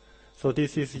muscles. So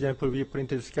this is example, we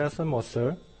printed skeletal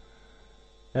muscle,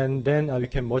 and then we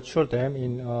can mature them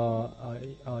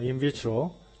in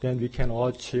vitro. Then we can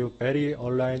achieve very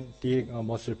aligned thick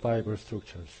muscle fiber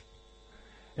structures.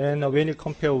 And when you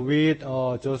compare with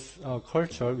just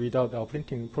culture without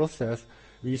printing process,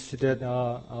 we see that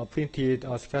printed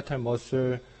skeletal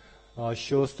muscle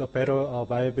shows the better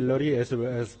viability as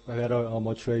well as better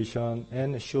maturation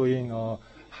and showing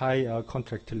high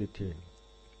contractility.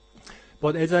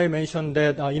 But as I mentioned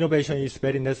that innovation is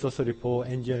very necessary for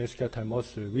engineering skeletal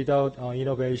muscle. Without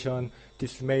innovation,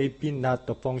 this may be not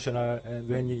the functional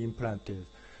when you implant it.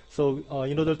 So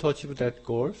in order to achieve that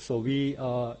goal, so we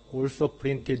also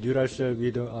printed neural cell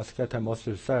with skeletal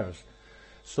muscle cells.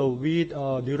 So with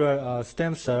neural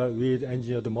stem cell with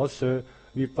engineered muscle,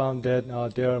 we found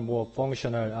that they are more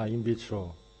functional in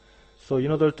vitro. So in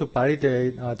order to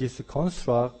validate this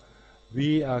construct,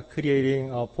 we are creating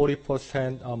a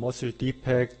 40% muscle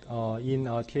defect in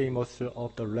TA muscle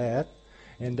of the rat,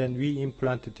 and then we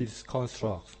implanted this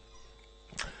construct.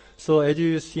 So as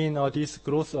you see in this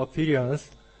growth appearance,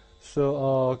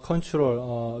 so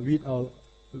control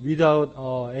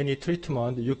without any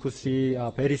treatment, you could see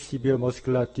very severe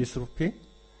muscular dystrophy.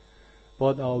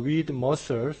 But with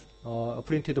muscles,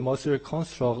 printed muscle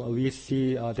construct, we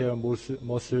see their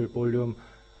muscle volume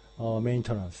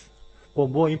maintenance. But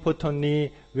more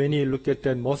importantly, when you look at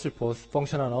that muscle force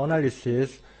functional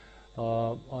analysis,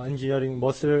 engineering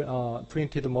muscle,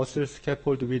 printed muscle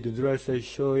scaffold with neural cells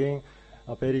showing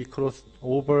a very close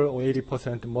over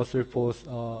 80% muscle force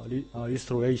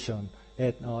restoration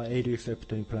at 8 weeks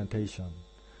after implantation.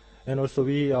 And also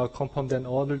we confirmed that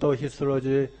although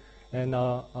histology, and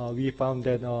we found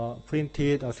that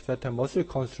printed skeletal muscle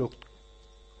construct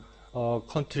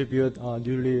contribute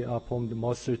newly formed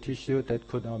muscle tissue that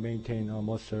could maintain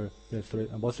muscle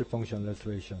function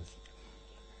restorations.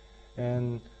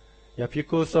 And yeah,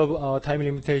 because of time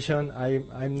limitation,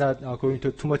 I'm not going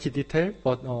to too much detail,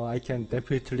 but I can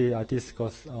definitely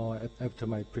discuss after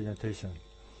my presentation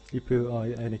if you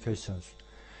have any questions.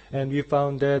 And we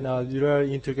found that neural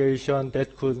integration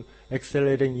that could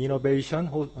accelerate innovation,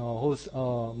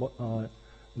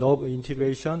 nerve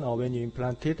integration when you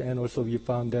implant it, and also we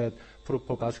found that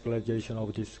proper vascularization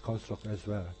of this construct as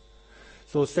well.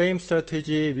 So same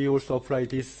strategy, we also apply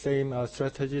this same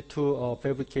strategy to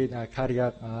fabricate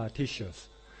cardiac tissues.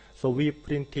 So we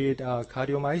printed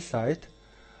cardiomyocyte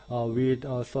with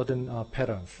certain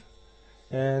patterns.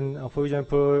 And for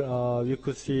example, you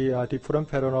could see a different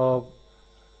pattern of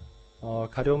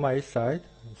cardiomyocyte.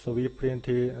 So we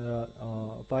printed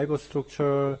fiber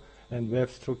structure and web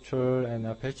structure and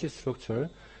patch structure.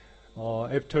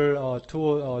 After 2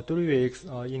 or 3 weeks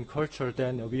in culture,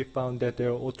 then we found that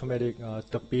they're automatic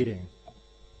stop beating.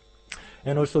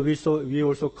 And also we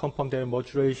also confirmed their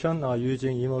maturation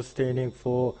using immunostaining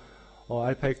for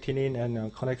alpha-actinin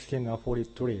and connexin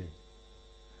 43.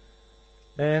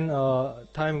 And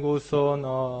time goes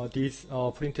on, this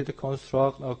printed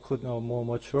construct could more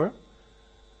mature.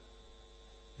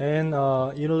 And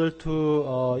in order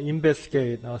to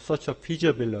investigate such a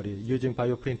feasibility using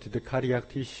bioprinted cardiac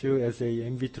tissue as a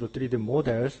in vitro 3D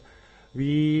models,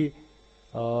 we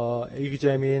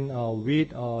examine with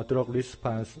drug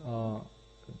response.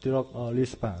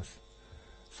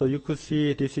 So you could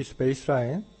see this is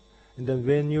baseline, and then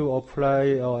when you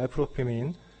apply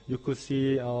aprophymin, you could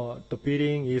see the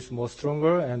beating is more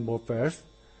stronger and more fast.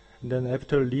 And then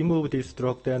after remove this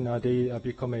drug, then they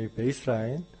become a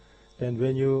baseline. Then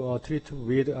when you treat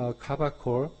with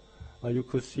Carbachol, you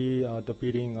could see the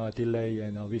beating delay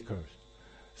and weaker.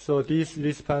 So this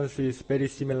response is very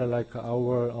similar like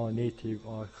our native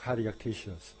cardiac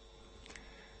tissues.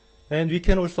 And we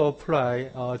can also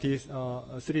apply this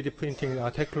 3D printing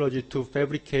technology to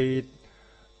fabricate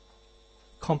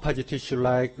composite tissue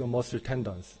like muscle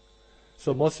tendons.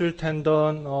 So muscle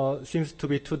tendon seems to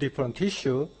be two different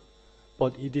tissue,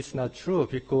 but it is not true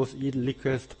because it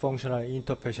requests functional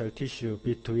interfacial tissue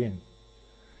between.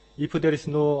 If there is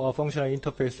no functional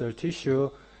interfacial tissue,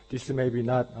 this may be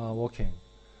not working.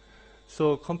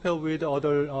 So compared with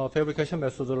other fabrication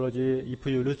methodology, if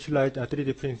you utilize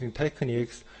 3D printing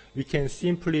techniques, we can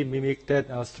simply mimic that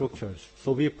structures.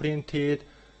 So we printed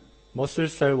muscle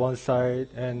cell one side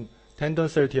and tendon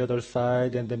cell the other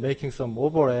side, and then making some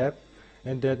overlap.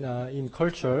 And then in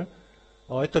culture,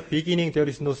 at the beginning there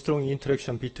is no strong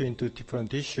interaction between two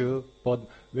different tissues, but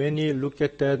when you look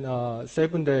at that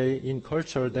 7 days in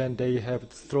culture, then they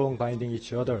have strong binding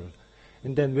each other.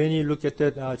 And then when you look at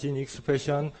that gene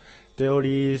expression, there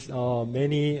is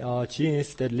many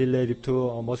genes that relate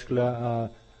to muscular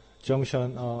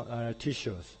junction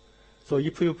tissues. So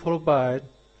if you provide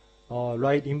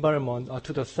right environment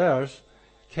to the cells,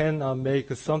 can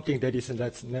make something that is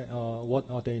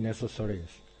what they necessary is.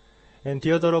 And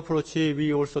the other approach,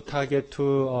 we also target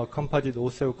to composite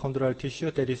osteochondral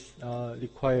tissue that is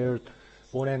required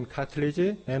bone and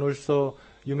cartilage, and also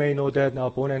you may know that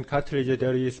bone and cartilage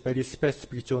there is very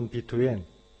specific zone between.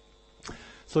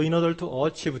 So in order to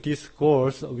achieve these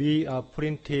goals, we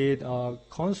printed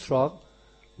construct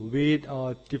with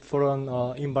different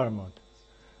environment.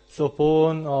 So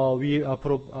bone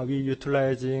we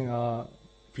utilizing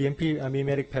BMP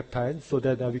mimetic peptide so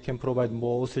that we can provide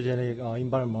more osteogenic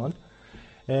environment.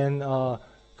 And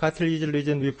cartilage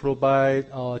region we provide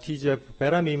TGF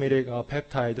beta-mimetic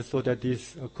peptide so that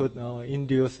this could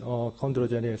induce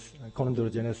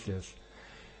chondrogenesis.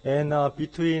 And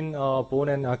between bone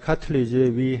and cartilage,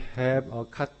 we have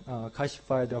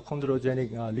calcified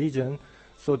chondrogenic region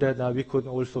so that we could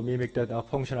also mimic that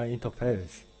functional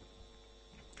interface.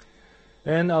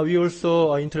 And we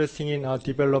also are interested in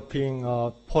developing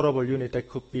portable unit that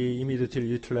could be immediately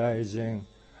utilizing,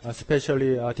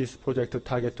 especially this project to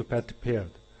target to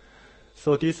battlefield.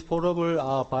 So this portable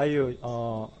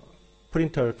bio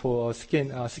printer for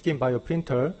skin bio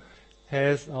printer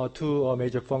has two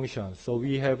major functions. So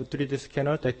we have 3D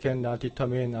scanner that can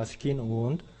determine skin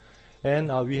wound, and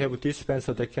we have a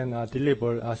dispenser that can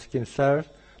deliver skin cells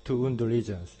to wound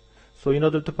regions. So in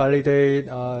order to validate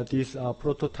this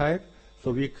prototype, so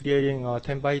we're creating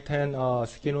 10 by 10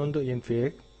 skin wound in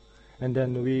fig, and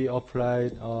then we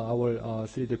applied our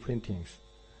 3D printings.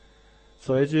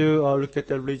 So as you look at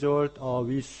the result,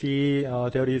 we see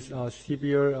there is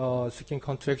severe skin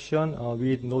contraction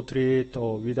with no treat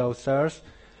or without cells,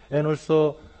 and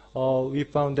also we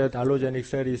found that allogenic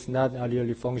cell is not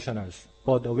really functional.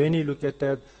 But when you look at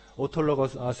that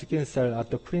autologous skin cell at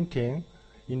the printing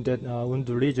in that wound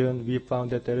region, we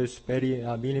found that there is very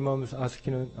minimum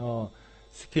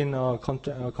skin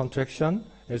contraction,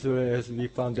 as well as we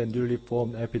found the newly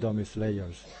formed epidermis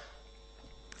layers.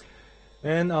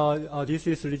 And this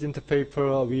is recent paper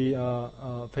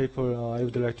I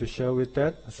would like to share with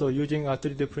that. So using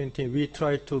 3D printing, we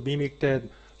try to mimic that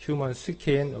human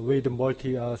skin with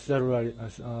multi-cellular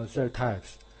cell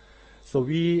types. So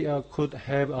we could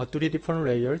have 3 different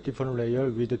layers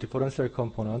with the different cell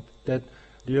component that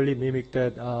really mimic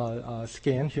that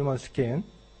skin, human skin,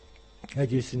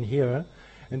 as you see here.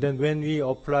 And then when we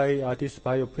apply this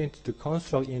bioprinted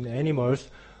construct in animals,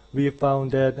 we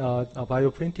found that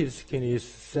bioprinted skin is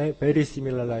very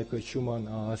similar like human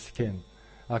skin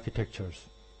architectures.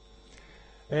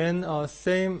 And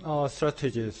same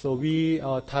strategy. So we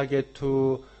target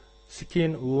to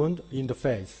skin wound in the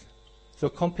face. So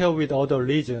compared with other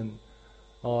region,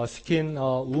 skin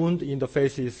wound in the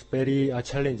face is very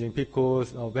challenging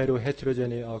because very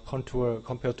heterogeneous contour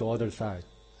compared to other side.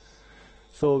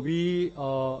 So we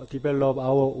develop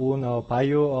our own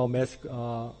biomask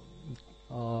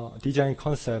design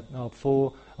concept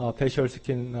for facial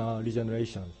skin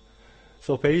regeneration.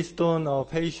 So based on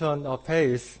patient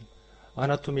face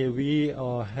anatomy, we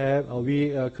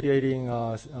creating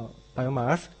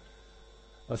biomask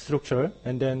structure,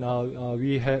 and then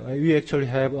we actually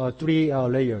have 3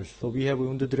 layers. So we have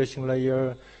wound dressing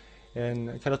layer, and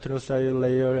keratinocyte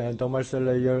layer, and dermal cell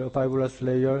layer, fibrous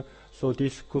layer. So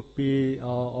this could be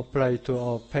applied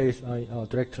to face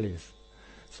directly.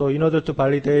 So in order to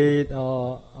validate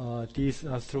this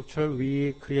structure,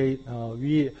 we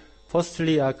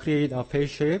firstly create a face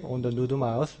shape on the nude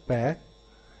mouse back,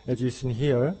 as you see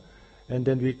here, and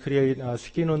then we create a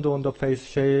skin on the face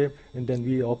shape, and then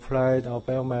we applied our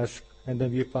biomask, and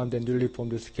then we found the newly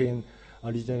formed skin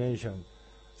regeneration.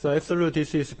 So absolutely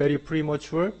this is very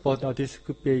premature, but this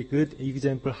could be a good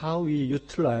example how we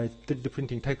utilize 3D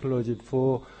printing technology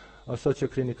for such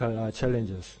clinical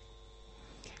challenges.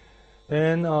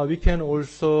 And we can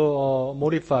also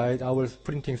modify our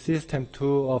printing system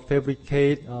to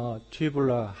fabricate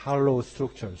tubular hollow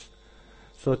structures.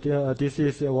 So this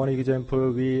is one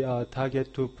example. We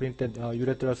target to print an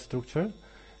urethral structure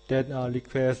that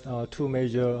requires 2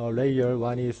 major layers.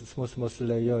 One is smooth muscle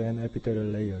layer and epithelial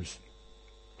layers.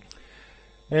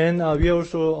 And we are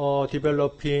also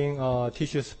developing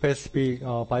tissue-specific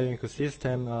bioink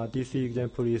system. This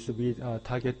example is we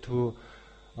target to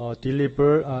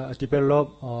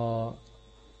develop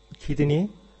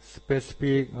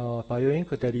kidney-specific bioink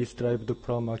that is derived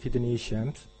from kidney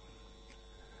ECMs.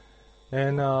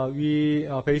 And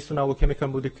based on our chemical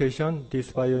modification,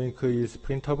 this bioink is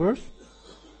printable.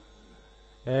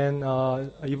 And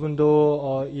even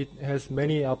though it has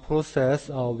many processes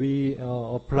we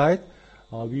applied,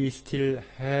 we still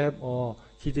have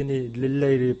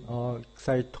kidney-related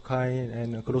cytokine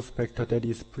and growth factor that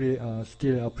is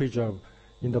still preserved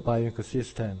in the bioink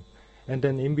system. And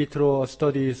then in vitro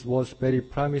studies was very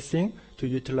promising to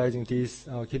utilizing this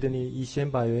kidney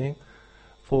ECM bioink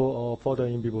for further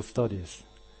in vivo studies.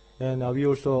 And we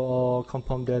also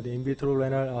confirmed that in vitro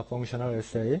renal functional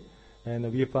assay,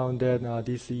 and we found that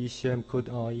this ECM could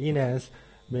enhance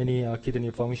many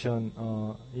kidney function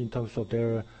in terms of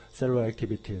their cellular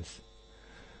activities.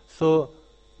 So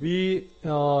we, in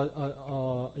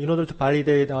order to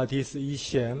validate this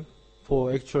ECM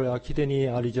for actual kidney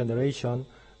regeneration,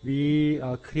 we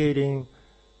are creating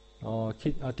a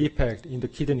defect in the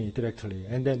kidney directly,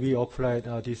 and then we applied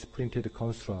this printed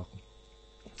construct.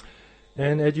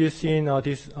 And as you see in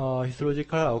this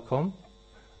histological outcome,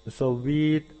 so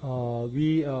we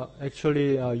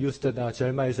actually used the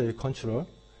GELMA as a control.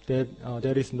 That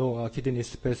there is no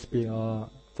kidney-specific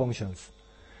functions.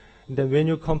 And then when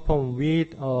you compare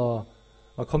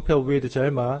with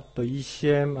GELMA, the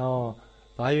ECM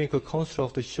bioink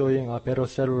construct showing better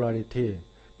cellularity.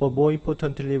 But more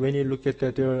importantly, when you look at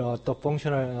the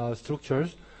functional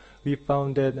structures, we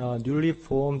found that newly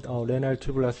formed renal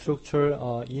tubular structure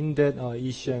in that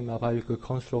ECM bioink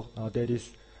construct that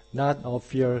is not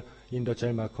appear in the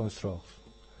GELMA construct.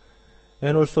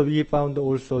 And also we found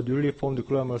also newly formed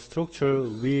glomerular structure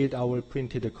with our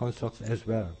printed constructs as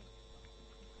well.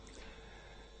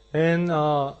 And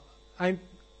I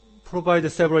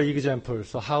provide several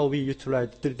examples of how we utilize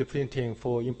 3D printing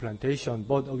for implantation,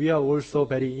 but we are also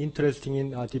very interested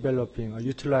in developing,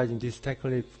 utilizing this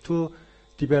technique to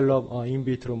develop in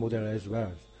vitro model as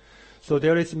well. So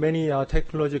there is many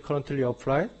technology currently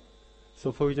applied.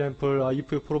 So for example,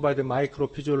 if you provide the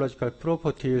microphysiological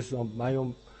properties of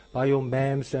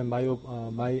biomems and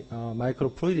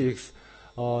microfluidics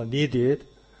needed,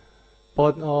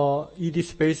 but it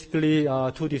is basically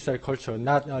 2D cell culture,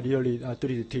 not really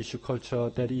 3D tissue culture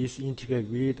that is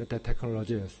integrated with the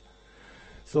technologies.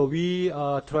 So we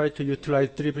try to utilize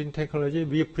 3D printing technology.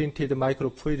 We printed the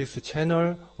microfluidics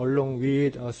channel along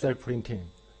with cell printing,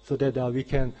 so that we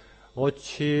can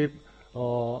achieve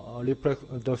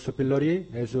reproducibility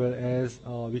as well as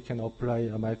we can apply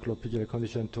a microphysical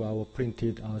condition to our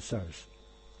printed cells.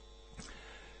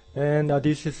 And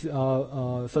this is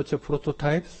such a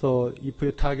prototype. So if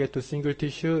you target a single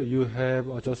tissue, you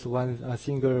have just one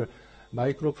single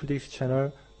microfluidics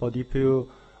channel. But if you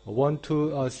want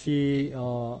to see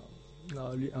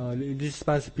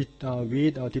response with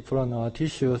different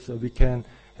tissues, we can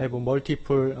have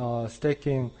multiple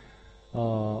stacking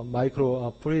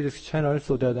microfluidics channels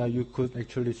so that you could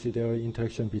actually see their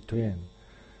interaction between.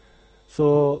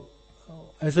 So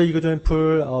as an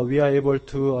example, we are able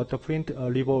to print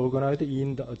liver organoid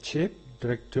in the chip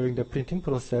during the printing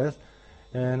process.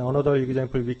 And another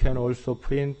example, we can also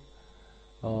print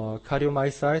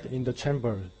cardiomyocyte in the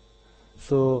chamber.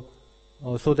 So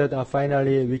that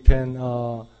finally we can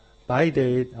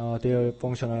validate their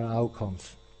functional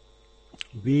outcomes.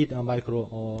 with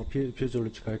micro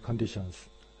physiological conditions.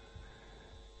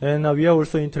 And we are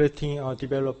also interested in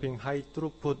developing high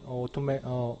throughput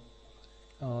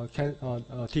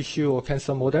tissue or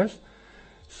cancer models.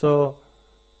 So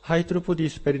high throughput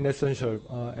is very essential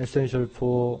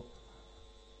for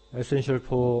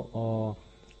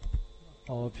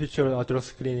future drug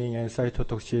screening and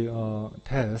cytotoxic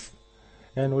tests.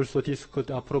 And also this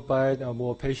could provide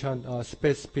more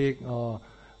patient-specific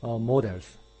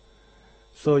models.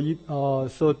 So, in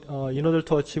order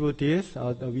to achieve this,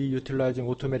 we utilizing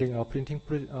automatic printing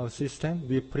system.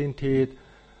 We printed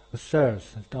cells.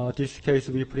 In this case,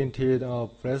 we printed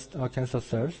breast cancer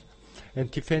cells.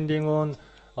 And depending on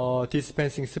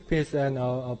dispensing speed and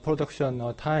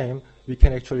production time, we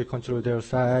can actually control their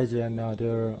size and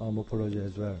their morphology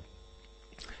as well.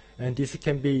 And this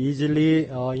can be easily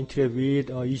integrated with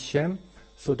ECM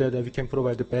so that we can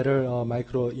provide a better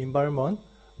microenvironment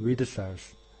with the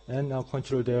cells and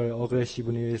control their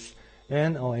aggressiveness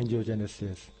and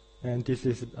angiogenesis. And this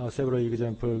is several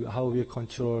examples how we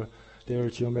control their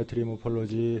geometry,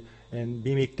 morphology, and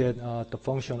mimic that the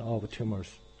function of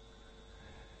tumors.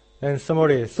 And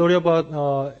summary. Sorry about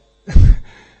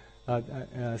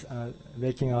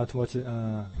making too much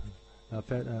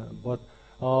but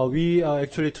we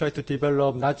actually try to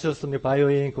develop not just only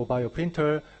bioink or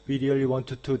bioprinter. We really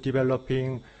wanted to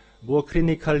developing more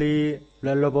clinically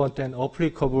relevant and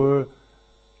applicable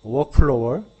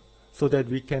workflow so that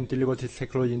we can deliver this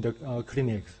technology in the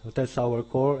clinics. So that's our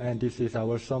goal, and this is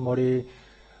our summary.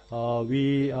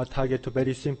 We target to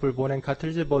very simple bone and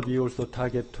cartilage, but we also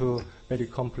target to very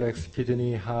complex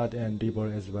kidney, heart, and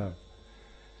liver as well.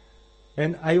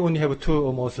 And I only have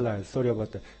 2 more slides. Sorry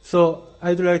about that. So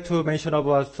I'd like to mention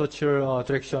about such a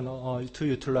direction to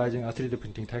utilizing 3D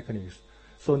printing techniques.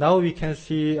 So now we can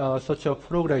see such a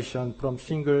progression from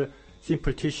simple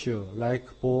tissue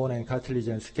like bone and cartilage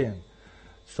and skin.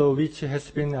 So which has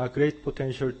been a great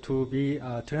potential to be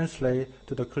translated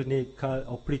to the clinical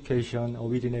application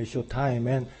within a short time.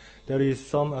 And there is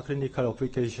some clinical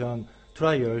application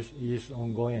trials is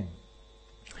ongoing.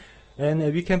 And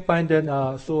we can find that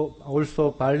so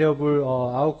also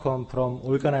valuable outcome from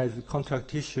organized contract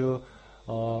tissue,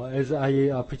 as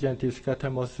I presented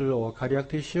skeletal muscle or cardiac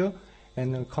tissue,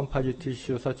 and composite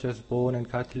tissue such as bone and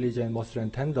cartilage and muscle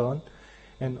and tendon.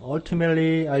 And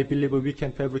ultimately, I believe we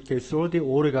can fabricate through the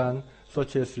organ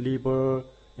such as liver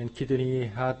and kidney,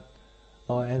 heart,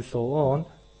 and so on,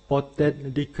 but that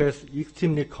requires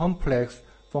extremely complex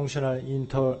functional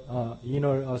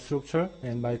inner structure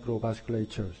and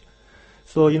microvasculatures.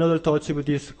 So in order to achieve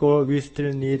this goal, we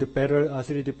still need better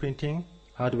 3D printing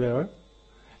hardware,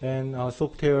 and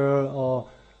software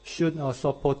should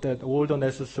support that all the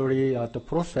necessary the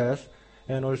process,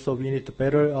 and also we need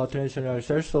better translational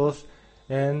cell source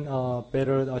and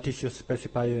better tissue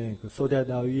specifying so that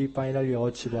we finally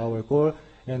achieve our goal,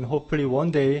 and hopefully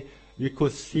one day we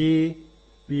could see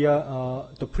via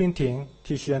the printing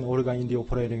tissue and organ in the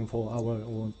operating for our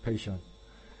own patient.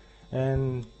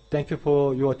 And thank you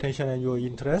for your attention and your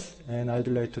interest, and I'd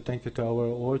like to thank you to our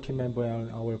all team member and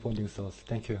our bonding source.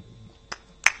 Thank you.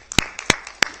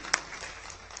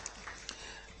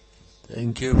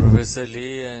 Thank you, Professor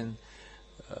Lee, and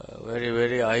very,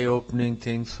 very eye-opening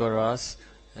things for us,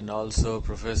 and also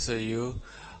Professor Yu.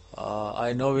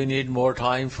 I know we need more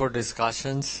time for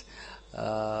discussions. We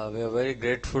are very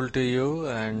grateful to you,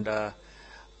 and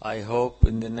I hope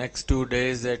in the next 2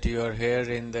 days that you are here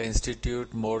in the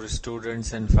Institute, more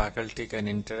students and faculty can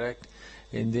interact.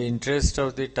 In the interest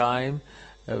of the time,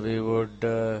 we would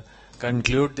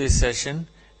conclude this session,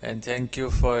 and thank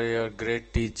you for your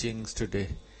great teachings today.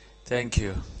 Thank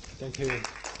you. Thank you.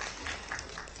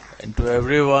 And to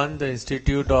everyone, the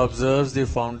Institute observes the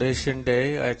Foundation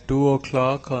Day at 2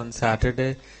 o'clock on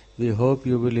Saturday. We hope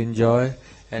you will enjoy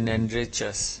and enrich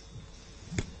us.